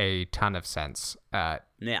 makes dope. a ton of sense. Yeah.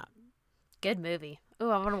 Good movie. Ooh,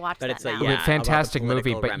 I want to watch But that it's now. like, yeah, Fantastic about the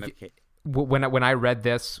movie, political but ramifica- when I read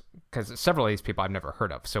this, because several of these people I've never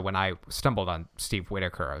heard of, so when I stumbled on Steve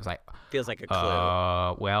Whitaker, I was like, feels like a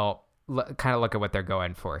clue. well, kind of look at what they're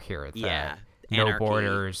going for here. Yeah. No Anarchy.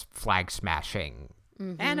 borders, flag smashing,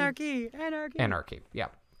 Anarchy. anarchy. Yeah.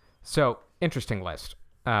 So interesting list.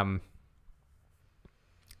 Very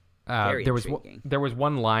There was intriguing. there was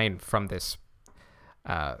one line from this,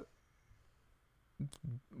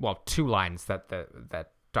 two lines that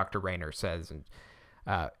Dr. Rayner says, and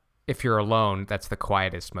if you're alone, that's the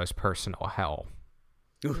quietest, most personal hell.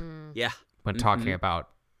 Yeah. When talking about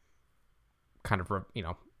kind of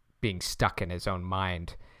being stuck in his own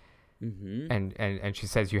mind, and she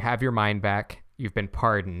says, "You have your mind back. You've been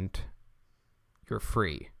pardoned. You're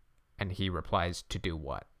free." And he replies, "To do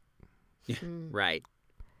what?" Right.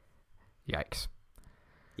 Yikes.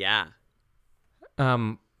 Yeah.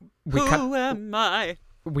 We Who am I?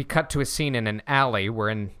 we cut to a scene in an alley. We're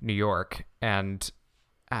in New York, and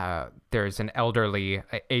there's an elderly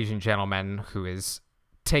Asian gentleman who is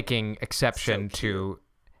taking exception to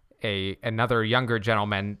another younger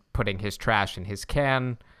gentleman putting his trash in his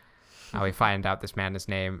can. We find out this man is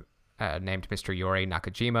named Mr. Yori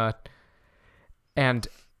Nakajima, And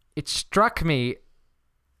it struck me,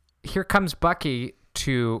 here comes Bucky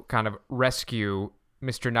to kind of rescue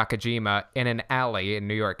Mr. Nakajima in an alley in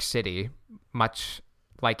New York City, much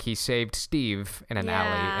like he saved Steve in an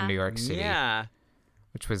alley in New York City. Yeah.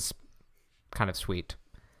 Which was kind of sweet.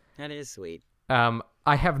 That is sweet.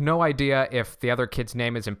 I have no idea if the other kid's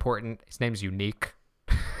name is important. His name's Unique.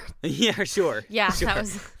 Yeah, sure. Yeah, sure. that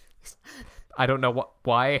was... I don't know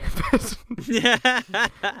why.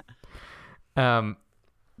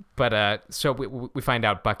 But so we find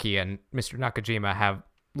out Bucky and Mr. Nakajima have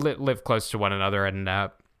live close to one another, and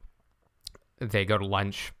they go to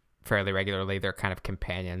lunch fairly regularly. They're kind of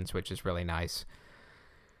companions, which is really nice.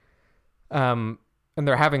 And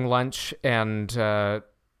they're having lunch, and Mr.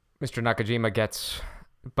 Nakajima gets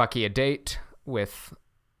Bucky a date with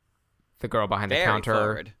the girl behind the counter.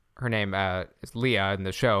 Forward. Her name is Leah in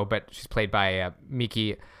the show, but she's played by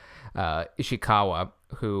Miki Ishikawa,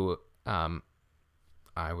 who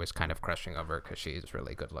I was kind of crushing over because she's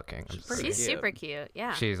really good looking. She's super cute,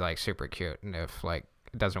 yeah. She's like super cute, and if like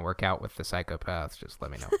it doesn't work out with the psychopaths, just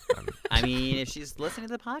let me know. I mean, if she's listening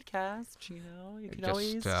to the podcast, you can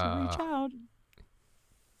always reach out.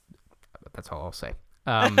 That's all I'll say.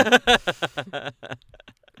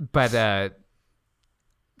 But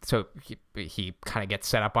so he kind of gets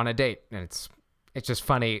set up on a date, and it's just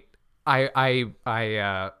funny. I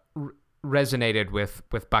resonated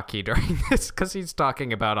with Bucky during this because he's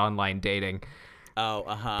talking about online dating. Oh,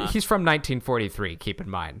 He's from 1943. Keep in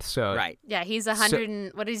mind. So right. Yeah, he's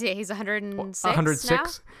 100. What is he? He's 106. 106. Now?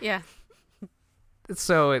 Yeah.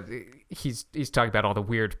 So he's talking about all the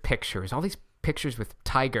weird pictures, all these pictures with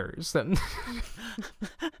tigers, and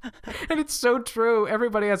and it's so true.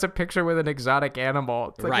 Everybody has a picture with an exotic animal.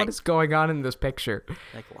 It's like, what is going on in this picture?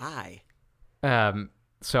 Like, why?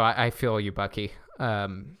 So I feel you, Bucky.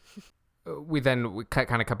 We kind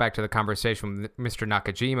of come back to the conversation with Mr.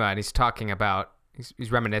 Nakajima, and he's talking about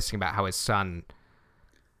he's reminiscing about how his son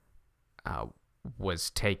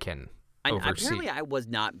was taken overseas. Apparently, I was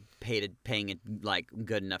not paying like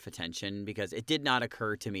good enough attention because it did not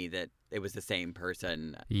occur to me that it was the same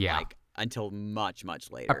person. Yeah. Like, until much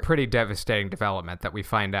later. A pretty devastating development that we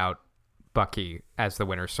find out Bucky, as the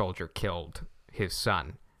Winter Soldier, killed his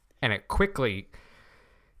son, and it quickly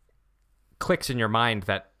clicks in your mind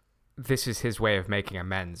that this is his way of making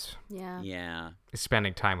amends. Yeah. Is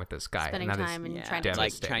spending time with this guy. Spending time and trying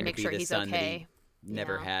to make sure he's okay.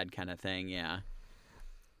 Never had kind of thing, yeah.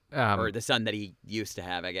 Or the son that he used to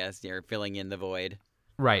have, I guess. You're filling in the void.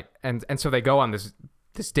 Right. And so they go on this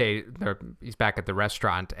day. He's back at the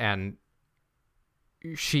restaurant, and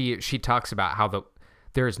she talks about how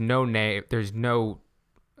there's no name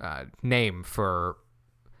for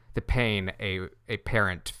the pain a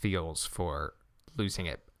parent feels for losing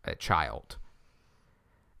a child.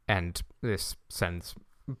 And this sends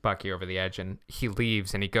Bucky over the edge, and he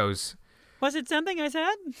leaves, and he goes... Was it something I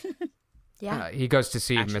said? Yeah. He goes to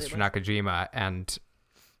see Actually, Mr. Nakajima, and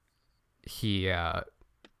he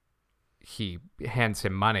hands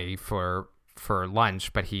him money for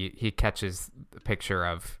lunch, but he catches the picture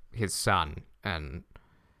of his son, and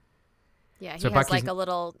yeah, so he has Bucky's... like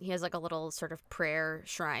a little sort of prayer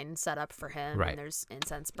shrine set up for him, right. And there's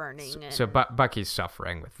incense burning. So Bucky's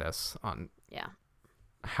suffering with this on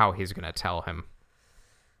how he's gonna tell him.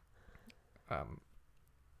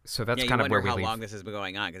 So that's kind of where we leave. how long this has been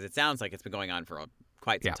going on, because it sounds like it's been going on for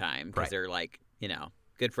quite some time, because they're like,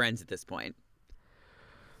 good friends at this point.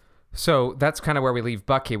 So that's kind of where we leave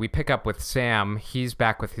Bucky. We pick up with Sam. He's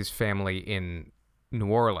back with his family in New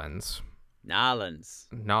Orleans. Nolans.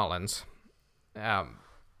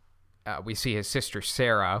 We see his sister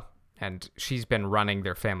Sarah, and she's been running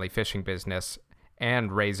their family fishing business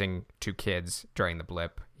and raising 2 kids during the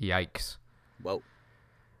blip. Yikes. Whoa.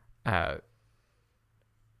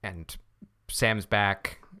 And Sam's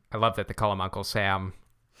back. I love that they call him Uncle Sam.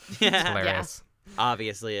 It's hilarious. Yeah.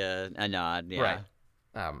 Obviously a nod. Yeah.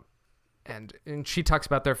 Right. And she talks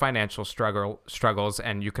about their financial struggles,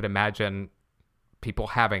 and you could imagine people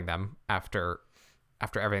having them after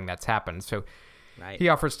everything that's happened. So he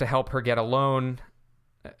offers to help her get a loan,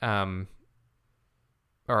 or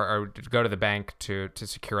to go to the bank to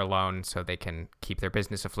secure a loan so they can keep their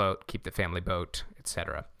business afloat, keep the family boat,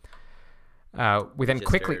 etc. We then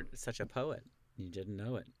quickly... Such a poet. You didn't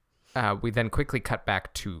know it. We then quickly cut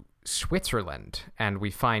back to Switzerland, and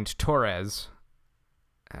we find Torres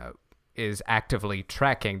is actively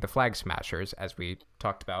tracking the Flag Smashers, as we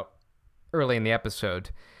talked about early in the episode.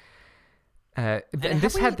 And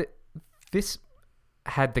this had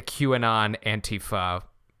the QAnon Antifa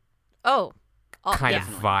kind of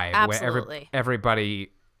vibe, absolutely. where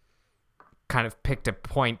everybody kind of picked a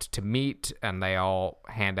point to meet, and they all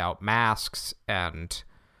hand out masks. And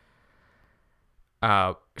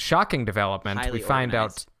shocking development, Highly we find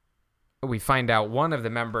organized. out one of the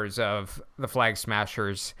members of the Flag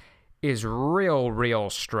Smashers is real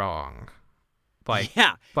strong.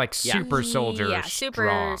 Like super soldier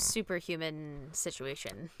strong. Superhuman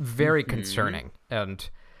situation. Very concerning. And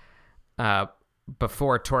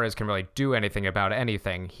before Torres can really do anything about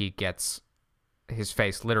anything, he gets his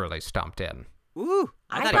face literally stomped in. Ooh,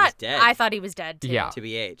 I thought he was dead. I thought he was dead too. Yeah. To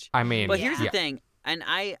BH. I mean, but here's the thing, and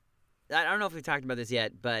I don't know if we've talked about this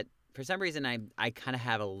yet, but for some reason I kind of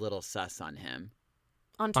have a little sus on him.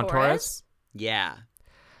 On Torres? Torres? Yeah.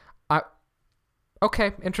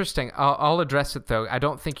 Okay, interesting. I'll address it, though. I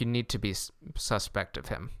don't think you need to be suspect of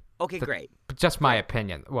him. Okay, great. But just my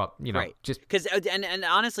opinion. Well, right. just because and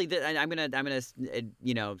honestly, I'm gonna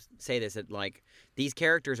say this that like these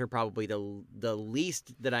characters are probably the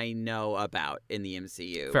least that I know about in the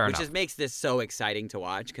MCU, Fair which enough. just makes this so exciting to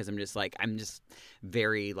watch because I'm just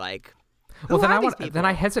very like. Well, Who then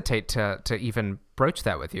I hesitate to even broach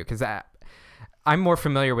that with you because I'm more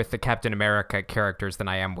familiar with the Captain America characters than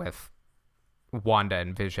I am with Wanda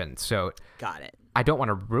and Vision. So got it. I don't want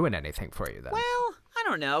to ruin anything for you then. Well, I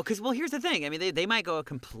don't know because here's the thing. I mean, they might go a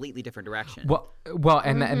completely different direction. Well,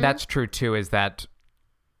 and that's true too. Is that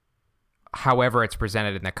however it's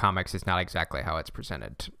presented in the comics is not exactly how it's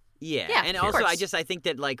presented. Yeah, and also course. I think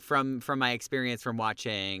that like from my experience from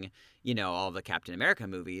watching, all the Captain America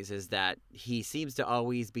movies is that he seems to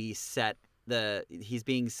always be he's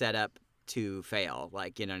being set up to fail.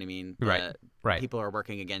 Like, you know what I mean? Right. People are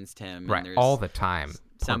working against him. Right. And there's all the time.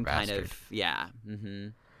 some Poor kind bastard.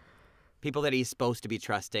 of people that he's supposed to be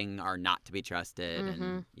trusting are not to be trusted,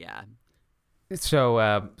 and yeah.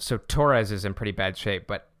 So Torres is in pretty bad shape,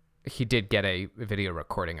 but he did get a video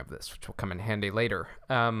recording of this, which will come in handy later.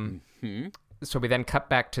 So we then cut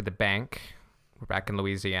back to the bank. We're back in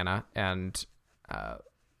Louisiana, and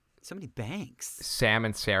So many banks. Sam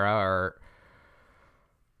and Sarah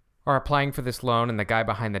are applying for this loan, and the guy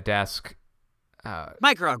behind the desk.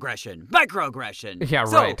 Microaggression. Yeah,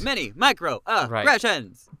 so right. many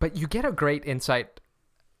microaggressions. But you get a great insight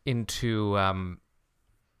into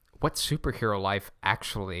what superhero life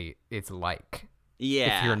actually is like.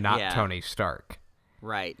 Yeah. If you're not Tony Stark.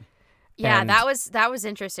 Right. Yeah, And- that was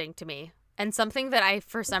interesting to me. And something that I,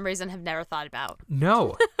 for some reason, have never thought about.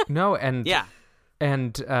 No, and Yeah.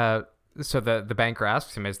 And so the banker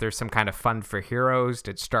asks him, "Is there some kind of fund for heroes?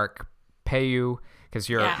 Did Stark pay you? Because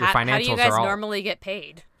your financials how do you guys are all normally get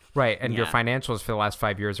paid? right, and your Yeah. financials for the last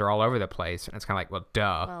 5 years are all over the place." And it's kind of like, well,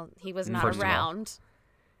 duh. Well, he was not First of all. around.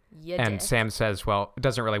 You And dick. Sam says, "Well, it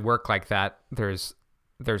doesn't really work like that. There's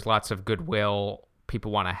lots of goodwill.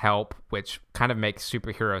 People want to help, which kind of makes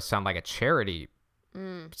superheroes sound like a charity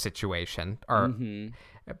situation."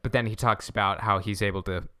 But then he talks about how he's able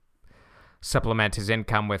to supplement his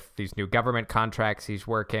income with these new government contracts he's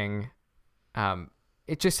working.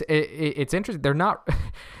 It's interesting. They're not.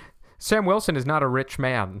 Sam Wilson is not a rich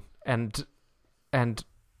man, and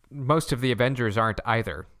most of the Avengers aren't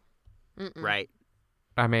either. Right.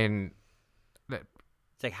 I mean,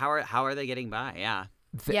 It's like how are they getting by? Yeah.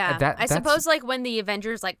 Yeah, I that's- suppose like when the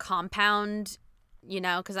Avengers like compound,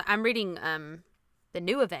 because I'm reading the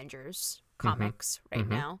new Avengers comics right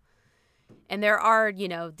now, and there are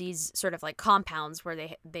these sort of like compounds where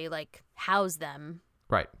they like house them,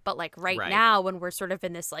 right. but like right Right. now when we're sort of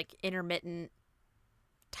in this like intermittent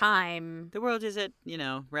time. The world is at,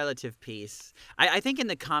 relative peace. I think in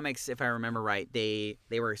the comics, if I remember right, they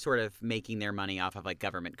were sort of making their money off of like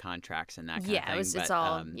government contracts and that kind of Yeah, thing. it's but,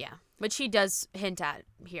 all which he does hint at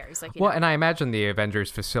here. He's like, Well, and I imagine the Avengers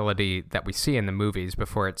facility that we see in the movies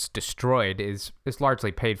before it's destroyed is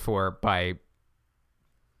largely paid for by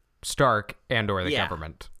Stark and or the Yeah.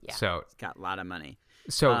 government. Yeah. So it's got a lot of money.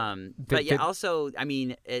 the- Also, I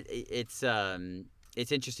mean, it's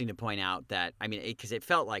interesting to point out that because it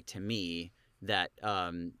felt like to me that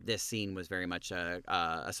this scene was very much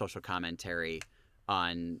a social commentary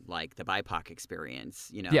on like the BIPOC experience,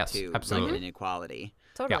 Yes, to absolutely. like inequality,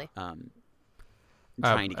 totally.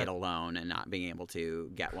 trying to get a loan and not being able to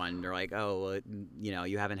get one. They're like, oh, well,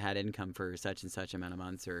 you haven't had income for such and such amount of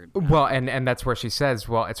months, or well, and that's where she says,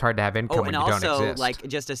 well, it's hard to have income when and you also don't exist. like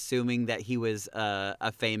just assuming that he was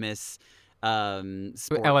a famous sports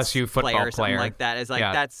LSU football player or something player. like that is like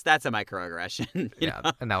Yeah. that's a microaggression. you know?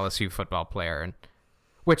 an LSU football player, and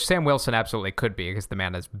which Sam Wilson absolutely could be because the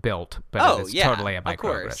man is built, but Oh it's yeah, totally a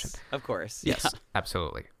microaggression. Of course. Yes, Yeah.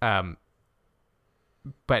 absolutely.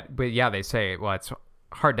 But yeah, they say, well, it's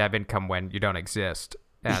hard to have income when you don't exist.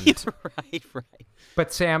 And right.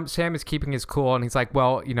 but Sam is keeping his cool, and he's like,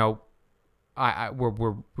 well,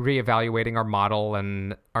 we're reevaluating our model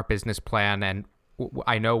and our business plan, and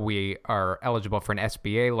I know we are eligible for an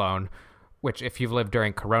SBA loan, which if you've lived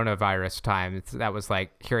during coronavirus times, that was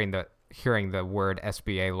like hearing the word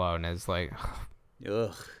SBA loan is like,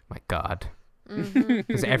 ugh, my God.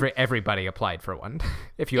 Because everybody applied for one.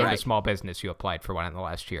 If you owned a small business, you applied for one in the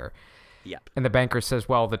last year. Yep. And the banker says,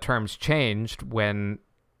 well, the terms changed when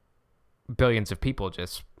billions of people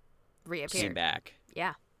just reappeared. Came back.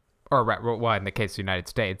 Yeah. Or well, in the case of the United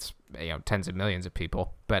States, tens of millions of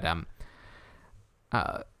people. But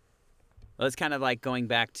well, it's kind of like going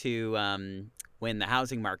back to when the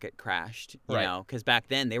housing market crashed, you know, because back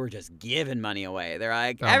then they were just giving money away. They're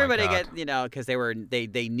like, everybody get, because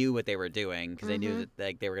they knew what they were doing, because they knew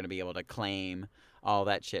that they were going to be able to claim all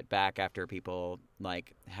that shit back after people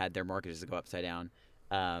like had their mortgages go upside down.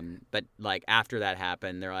 But like after that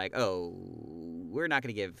happened, they're like, oh, we're not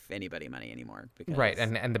going to give anybody money anymore. Because... Right,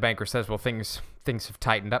 and the banker says, well, things have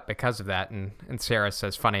tightened up because of that, and Sarah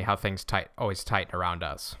says, funny how things always tighten around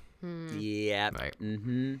us. Yeah. Right.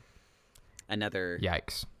 Another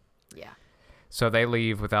yikes. Yeah. So they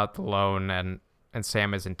leave without the loan, and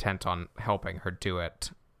Sam is intent on helping her do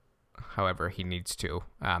it however he needs to.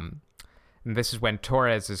 And this is when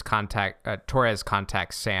Torres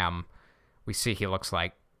contacts Sam. We see he looks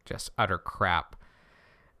like just utter crap.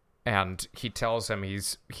 And he tells him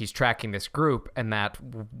he's tracking this group, and that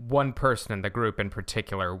one person in the group in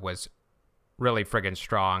particular was really friggin'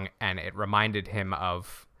 strong, and it reminded him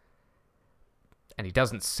of, and he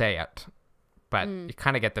doesn't say it, but you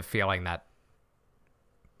kind of get the feeling that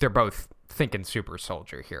they're both thinking super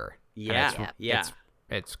soldier here. Yeah,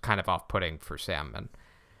 It's kind of off-putting for Sam. And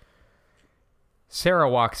Sarah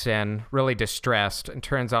walks in, really distressed, and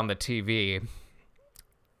turns on the TV,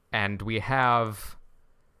 and we have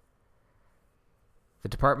the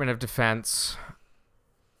Department of Defense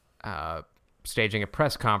staging a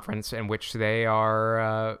press conference in which they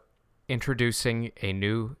are introducing a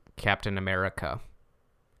new Captain America.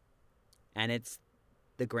 And it's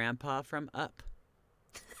the grandpa from Up.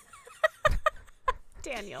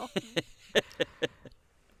 Daniel.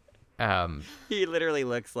 He literally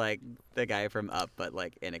looks like the guy from Up, but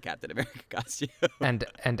like in a Captain America costume.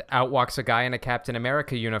 and out walks a guy in a Captain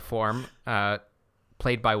America uniform,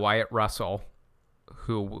 played by Wyatt Russell,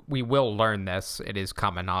 who we will learn this. It is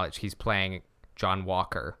common knowledge. He's playing John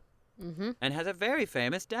Walker. And has a very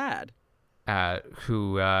famous dad.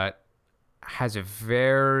 Who has a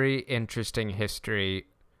very interesting history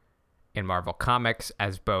in Marvel Comics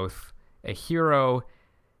as both a hero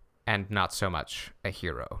and not so much a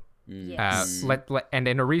hero. Yes. And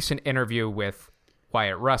in a recent interview with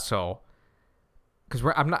Wyatt Russell, because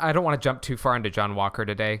I don't want to jump too far into John Walker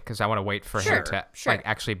today, because I want to wait for him to like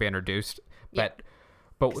actually be introduced. But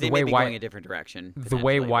the way going a different direction. The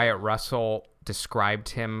way Wyatt Russell described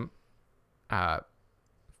him,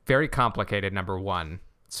 very complicated. Number one,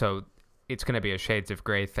 so it's going to be a Shades of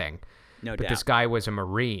Grey thing. No doubt. But this guy was a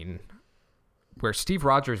Marine, where Steve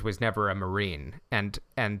Rogers was never a Marine. And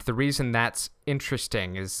the reason that's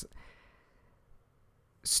interesting is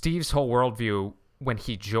Steve's whole worldview when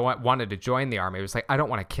he wanted to join the Army was like, I don't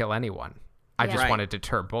want to kill anyone. I just want to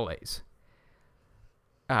deter bullies.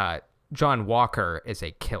 John Walker is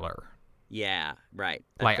a killer. Yeah, right.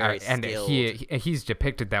 And he's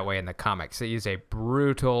depicted that way in the comics. He's a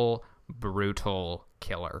brutal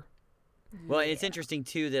killer. Well, it's interesting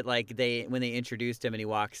too that like when they introduced him and he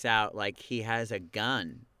walks out, like he has a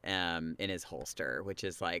gun in his holster, which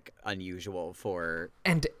is like unusual for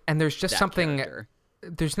and there's just something character.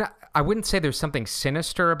 There's not, I wouldn't say there's something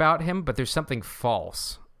sinister about him, but there's something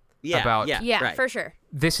false about right. For sure.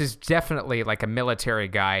 This is definitely like a military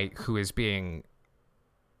guy who is being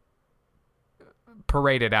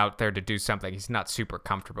paraded out there to do something he's not super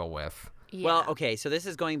comfortable with. Yeah. Well, okay, so this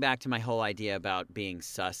is going back to my whole idea about being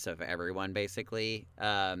sus of everyone, basically,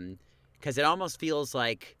 because it almost feels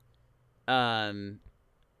like the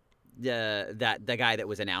guy that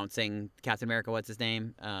was announcing Captain America, what's his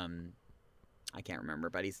name? I can't remember,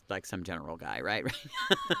 but he's like some general guy, right?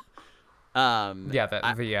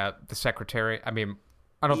 The secretary. I mean,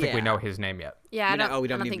 I don't think we know his name yet. Yeah, we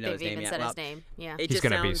don't think know they've even said his name. Yeah, he's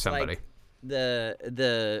going to be somebody. Like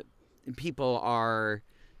the people are.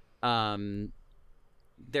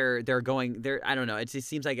 They're going there. I don't know. It just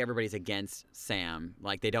seems like everybody's against Sam.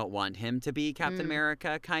 Like they don't want him to be Captain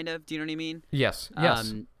America, kind of. Do you know what I mean? Yes.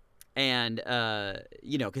 Because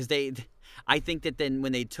I think that then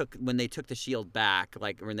when they took the shield back,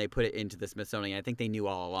 like when they put it into the Smithsonian, I think they knew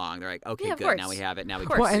all along. They're like, okay, good. Course. Now we have it. Now we.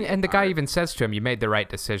 Well, and the guy even says to him, "You made the right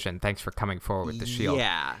decision. Thanks for coming forward with the shield."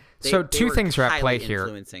 Yeah. So two things are at play here.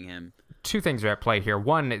 Influencing him. two things are at play here.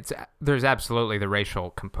 One, there's absolutely the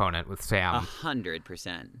racial component with Sam.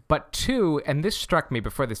 100%. But two, and this struck me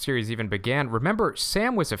before the series even began, remember,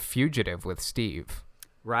 Sam was a fugitive with Steve.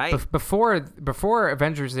 Right. Before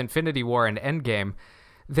Avengers Infinity War and Endgame,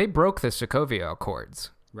 they broke the Sokovia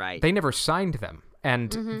Accords. Right. They never signed them.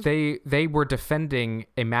 And they were defending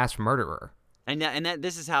a mass murderer. And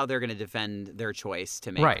this is how they're going to defend their choice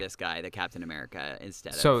to make this guy the Captain America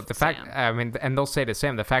instead of Sam. So the fact, and they'll say to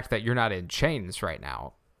Sam, the fact that you're not in chains right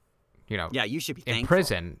now, yeah, you should be thankful. In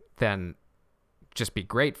prison, then just be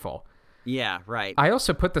grateful. Yeah, right. I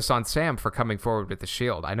also put this on Sam for coming forward with the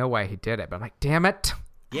shield. I know why he did it, but I'm like, damn it.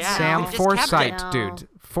 Yeah, Sam, foresight, dude.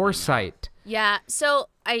 Foresight. Yeah, so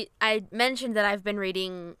I mentioned that I've been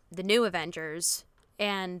reading the new Avengers,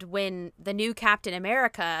 and when the new Captain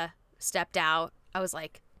America stepped out, I was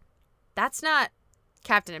like, that's not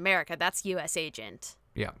Captain America, that's U.S. Agent.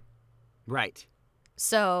 Yeah. Right.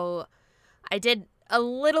 So I did a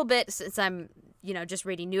little bit, since I'm, just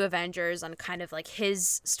reading New Avengers, on kind of like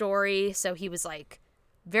his story. So he was like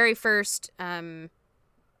very first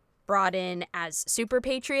brought in as Super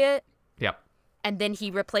Patriot. Yep. And then he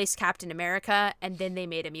replaced Captain America, and then they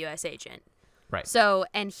made him U.S. Agent. Right. So,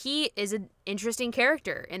 and he is an interesting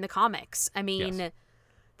character in the comics. I mean,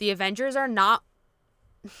 the Avengers are not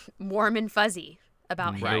warm and fuzzy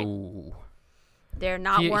about him. Right. No. They're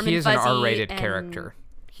not warm and fuzzy. He is an R-rated character.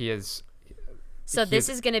 He is. So this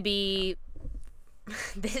is going to be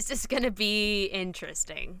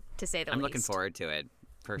interesting, to say the least. I'm looking forward to it,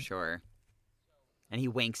 for sure. And he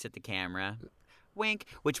winks at the camera. Wink,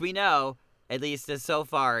 which we know, at least as so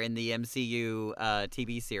far in the MCU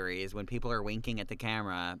TV series, when people are winking at the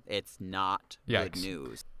camera, it's not good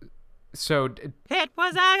news. So, it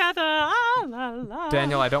was Agatha.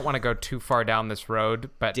 Daniel, I don't want to go too far down this road,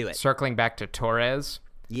 but circling back to Torres.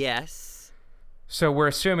 Yes. So we're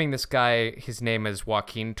assuming this guy, his name is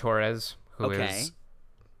Joaquin Torres, who is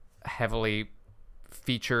heavily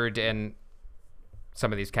featured in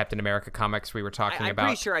some of these Captain America comics we were talking about. I'm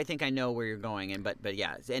pretty sure I think I know where you're going, but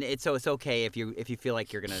yeah, and it's okay if you feel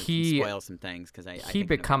like you're gonna spoil some things, because he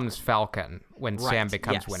becomes Falcon when Sam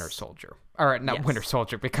becomes Winter Soldier, or not Winter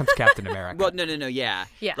Soldier, becomes Captain America. Well, no, yeah.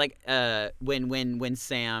 Like when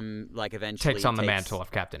Sam eventually takes on the mantle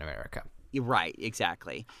of Captain America. Right,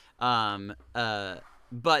 exactly.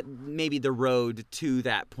 But maybe the road to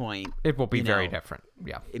that point, it will be very different.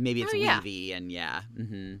 Yeah, maybe it's weavy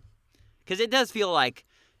and because it does feel like,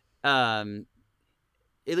 at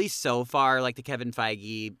least so far, like the Kevin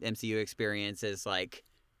Feige MCU experience is like,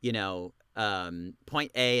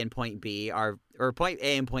 point A and point B or point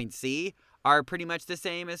A and point C are pretty much the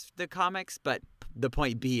same as the comics, but the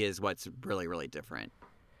point B is what's really, really different.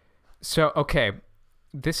 So, okay,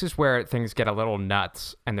 this is where things get a little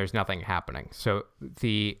nuts and there's nothing happening. So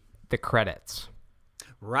the credits.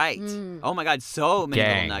 Right. Oh my God, so many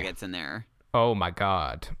little nuggets in there. Oh my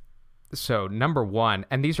God. So number one,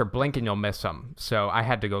 and these are blink and you'll miss them. So I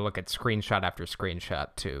had to go look at screenshot after screenshot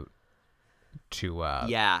to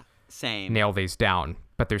same nail these down.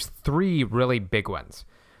 But there's three really big ones.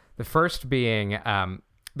 The first being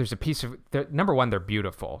there's a piece of number one, they're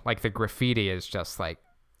beautiful. Like the graffiti is just like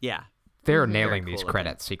they're nailing these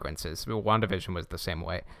credit sequences. WandaVision was the same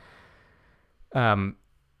way.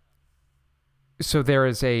 So there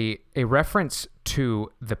is a reference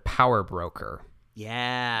to the Power Broker.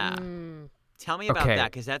 Yeah. Tell me about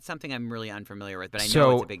that, because that's something I'm really unfamiliar with, but I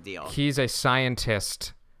know it's a big deal. He's a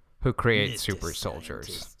scientist who creates super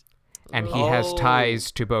soldiers. And he has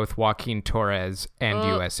ties to both Joaquin Torres and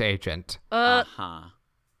U.S. Agent.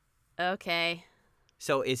 Okay.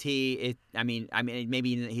 So is he? I mean,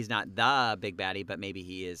 maybe he's not the big baddie, but maybe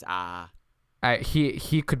he is.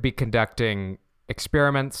 He could be conducting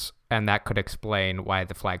experiments, and that could explain why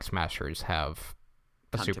the Flag Smashers have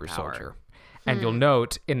a super soldier. And you'll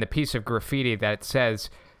note in the piece of graffiti that it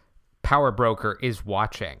says Power Broker is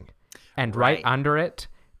watching. And right under it,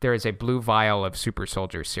 there is a blue vial of super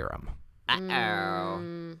soldier serum.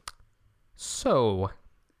 Uh-oh. So.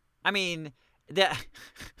 I mean, that's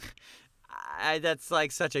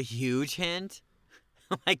like such a huge hint.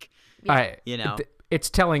 Like, it's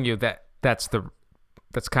telling you that that's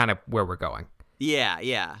kind of where we're going.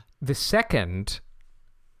 Yeah. The second...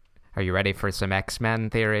 Are you ready for some X-Men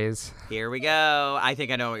theories? Here we go. I think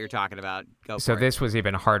I know what you're talking about. Go for it. So this was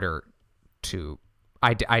even harder to...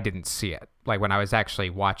 I didn't see it. Like, when I was actually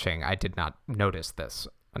watching, I did not notice this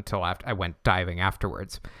until after I went diving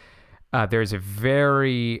afterwards. There's a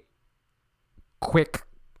very quick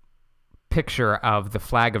picture of the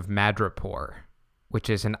flag of Madripoor, which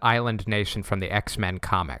is an island nation from the X-Men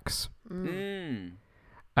comics.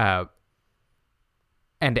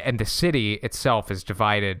 and the city itself is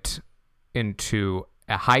divided into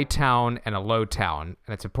a high town and a low town,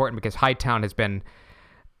 and it's important because high town has been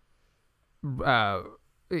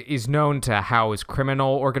is known to house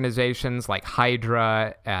criminal organizations like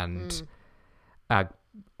Hydra and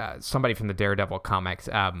somebody from the Daredevil comics.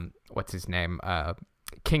 What's his name?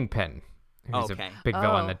 Kingpin, who's a big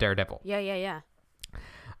villain in the Daredevil. Yeah.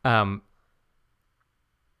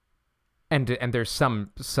 And there's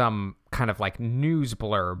some kind of like news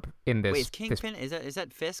blurb in this. Wait, is Kingpin? Is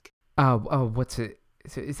that Fisk? What's it?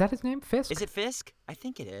 Is that his name? Fisk? Is it Fisk? I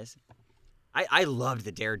think it is. I loved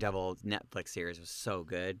the Daredevil Netflix series. It was so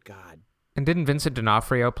good. God. And didn't Vincent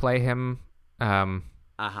D'Onofrio play him? At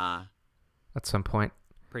some point.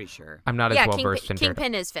 Pretty sure. I'm not as well versed in Daredevil.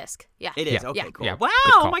 Kingpin is Fisk. Yeah. It is. Yeah. Okay, cool. Yeah. Wow.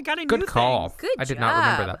 Oh my God, I knew Good call. things. Good I did job. not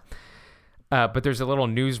remember that. But there's a little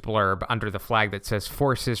news blurb under the flag that says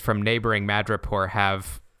forces from neighboring Madripoor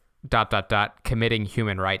have ... committing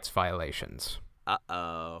human rights violations.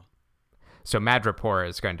 Uh-oh. So Madripoor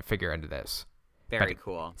is going to figure into this. Very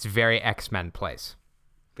cool. It's very X-Men place.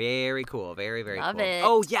 Very cool. Very, very Love cool. it.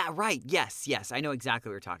 Oh, yeah, right. Yes. I know exactly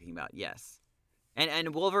what you're talking about. Yes.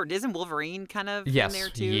 And Wolverine, isn't Wolverine kind of in there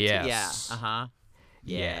too? Yes. Yeah. Uh-huh.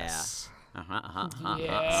 Yeah. Yes.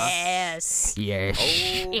 Yes.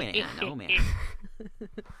 Yes. Oh, man.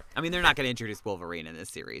 I mean, they're not going to introduce Wolverine in this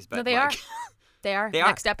series, but No, they are. They are. They are.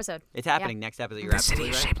 Next episode. It's happening next episode. You're The city absolutely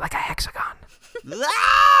is right. shaped like a hexagon.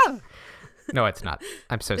 Ah! No, it's not.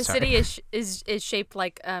 I'm so The sorry. city is shaped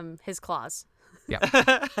like his claws. Yeah.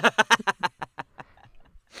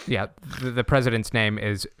 Yeah. The president's name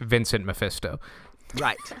is Vincent Mephisto.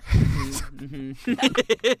 Right.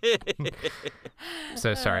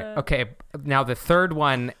 So sorry. Okay. Now the third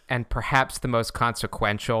one, and perhaps the most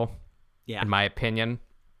consequential, Yeah. in my opinion.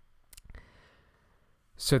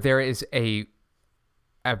 So there is a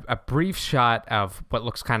brief shot of what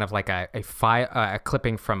looks kind of like a file, a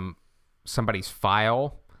clipping from somebody's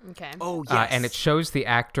file, Okay. Oh, yes. and it shows the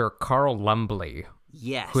actor Carl Lumbly,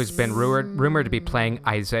 Yes. who has been rumored to be playing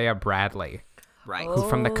Isaiah Bradley, Right. who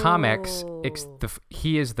from the comics, Oh.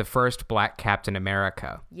 he is the first Black Captain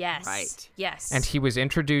America. Yes. Right. Yes. And he was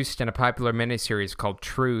introduced in a popular miniseries called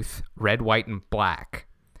Truth, Red, White, and Black.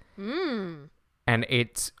 And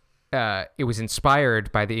it was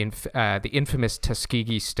inspired by the infamous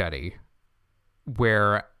Tuskegee study,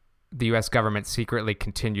 where the U.S. government secretly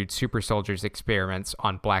continued super soldiers experiments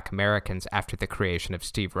on Black Americans after the creation of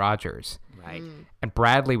Steve Rogers. Right. And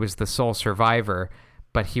Bradley was the sole survivor,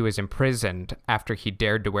 but he was imprisoned after he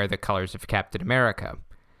dared to wear the colors of Captain America.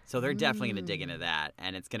 So they're definitely going to dig into that,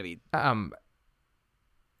 and it's going to be.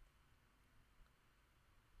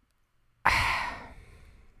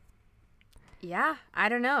 Yeah, I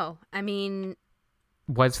don't know. I mean,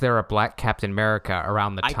 Was there a Black Captain America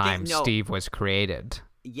around the I think- time no. Steve was created?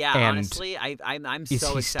 Yeah, And honestly, I'm is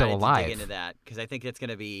so he excited still to alive? dig into that because I think it's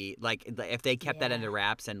going to be like if they kept that Yeah. under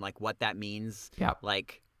wraps and like what that means. Yeah.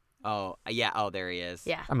 Like, oh yeah, oh there he is.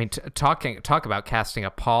 yeah. I mean, talk about casting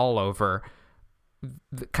a pall over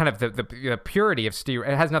the purity of Steve.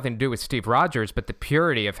 It has nothing to do with Steve Rogers, but the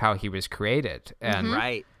purity of how he was created, and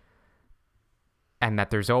Right. and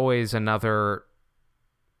that there's always another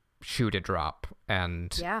shoe to drop.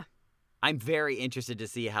 And Yeah. I'm very interested to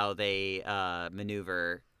see how they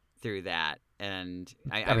maneuver through that, and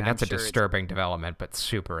I mean, I'm that's a sure it's- disturbing development, but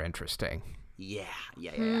super interesting. Yeah.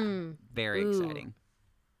 Hmm. Very Ooh. exciting.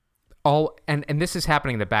 And this is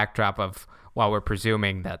happening in the backdrop of while we're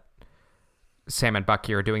presuming that Sam and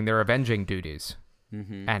Bucky are doing their avenging duties,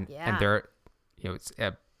 and Yeah. they're,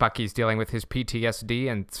 Bucky's dealing with his PTSD,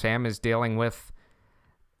 and Sam is dealing with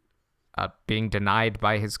being denied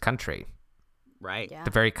by his country, Right. Yeah.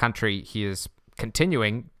 the very country he is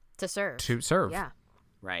continuing To serve. to serve. Yeah.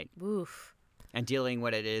 Right. Oof. And dealing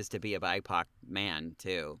what it is to be a BIPOC man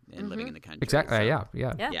too, and living in the country. Exactly. so-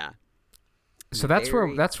 Yeah. Yeah. So that's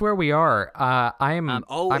Very- where we are. I'm. And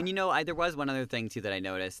there was one other thing too that I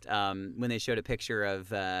noticed when they showed a picture of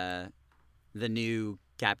the new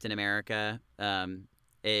Captain America.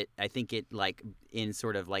 I think it like in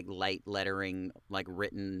sort of like light lettering, like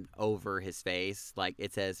written over his face, like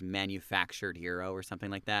it says "manufactured hero" or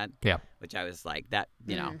something like that. Yeah. Which I was like, that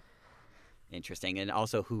interesting, and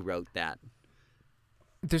also who wrote that.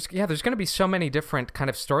 There's going to be so many different kind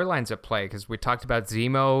of storylines at play, because we talked about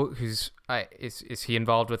Zemo, who's is he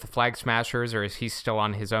involved with the Flag Smashers, or is he still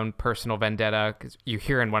on his own personal vendetta? Because you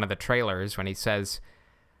hear in one of the trailers when he says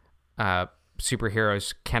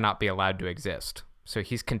superheroes cannot be allowed to exist, so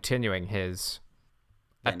he's continuing his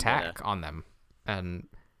attack on them and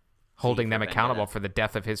holding them accountable for the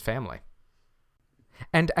death of his family.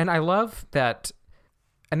 And I love that,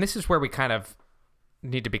 and this is where we kind of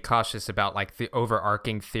need to be cautious about like the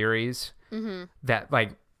overarching theories that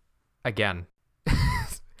like, again,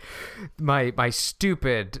 my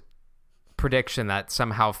stupid prediction that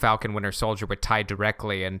somehow Falcon Winter Soldier would tie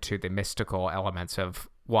directly into the mystical elements of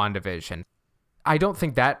WandaVision. I don't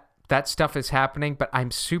think that stuff is happening, but I'm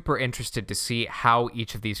super interested to see how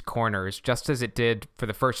each of these corners, just as it did for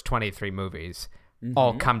the first 23 movies,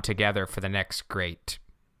 all come together for the next great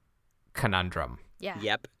conundrum. Yeah.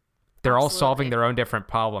 Yep. They're all solving their own different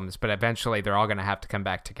problems, but eventually they're all going to have to come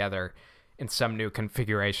back together in some new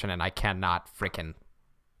configuration, and I cannot freaking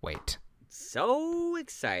wait. So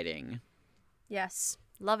exciting. Yes.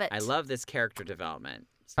 Love it. I love this character development.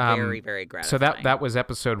 It's very, very gratifying. So that was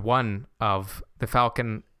episode 1 of The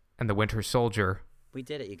Falcon and the Winter Soldier. We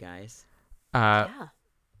did it, you guys. Yeah.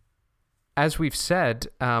 As we've said,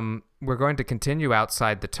 we're going to continue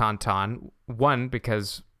outside the Tauntaun. 1,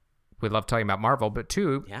 because we love talking about Marvel, but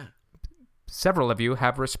 2, several of you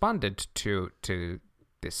have responded to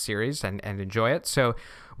this series and enjoy it. So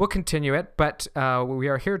we'll continue it, but we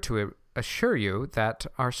are here to assure you that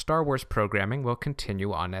our Star Wars programming will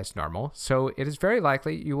continue on as normal. So it is very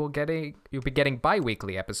likely you'll be getting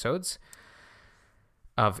bi-weekly episodes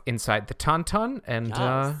of Inside the Tauntaun,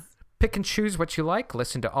 and pick and choose what you like.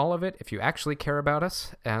 Listen to all of it if you actually care about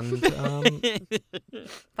us, and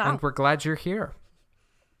and we're glad you're here.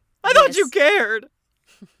 I thought you cared.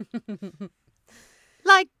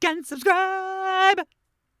 Like and subscribe.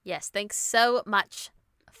 Yes, thanks so much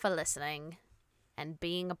for listening and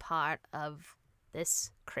being a part of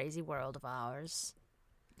this crazy world of ours.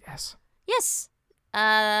 Yes. Yes.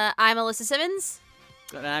 I'm Alyssa Simmons.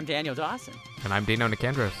 And I'm Daniel Dawson. And I'm Dino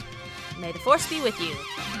Nicandros. May the Force be with you.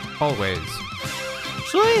 Always.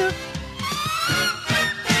 See ya.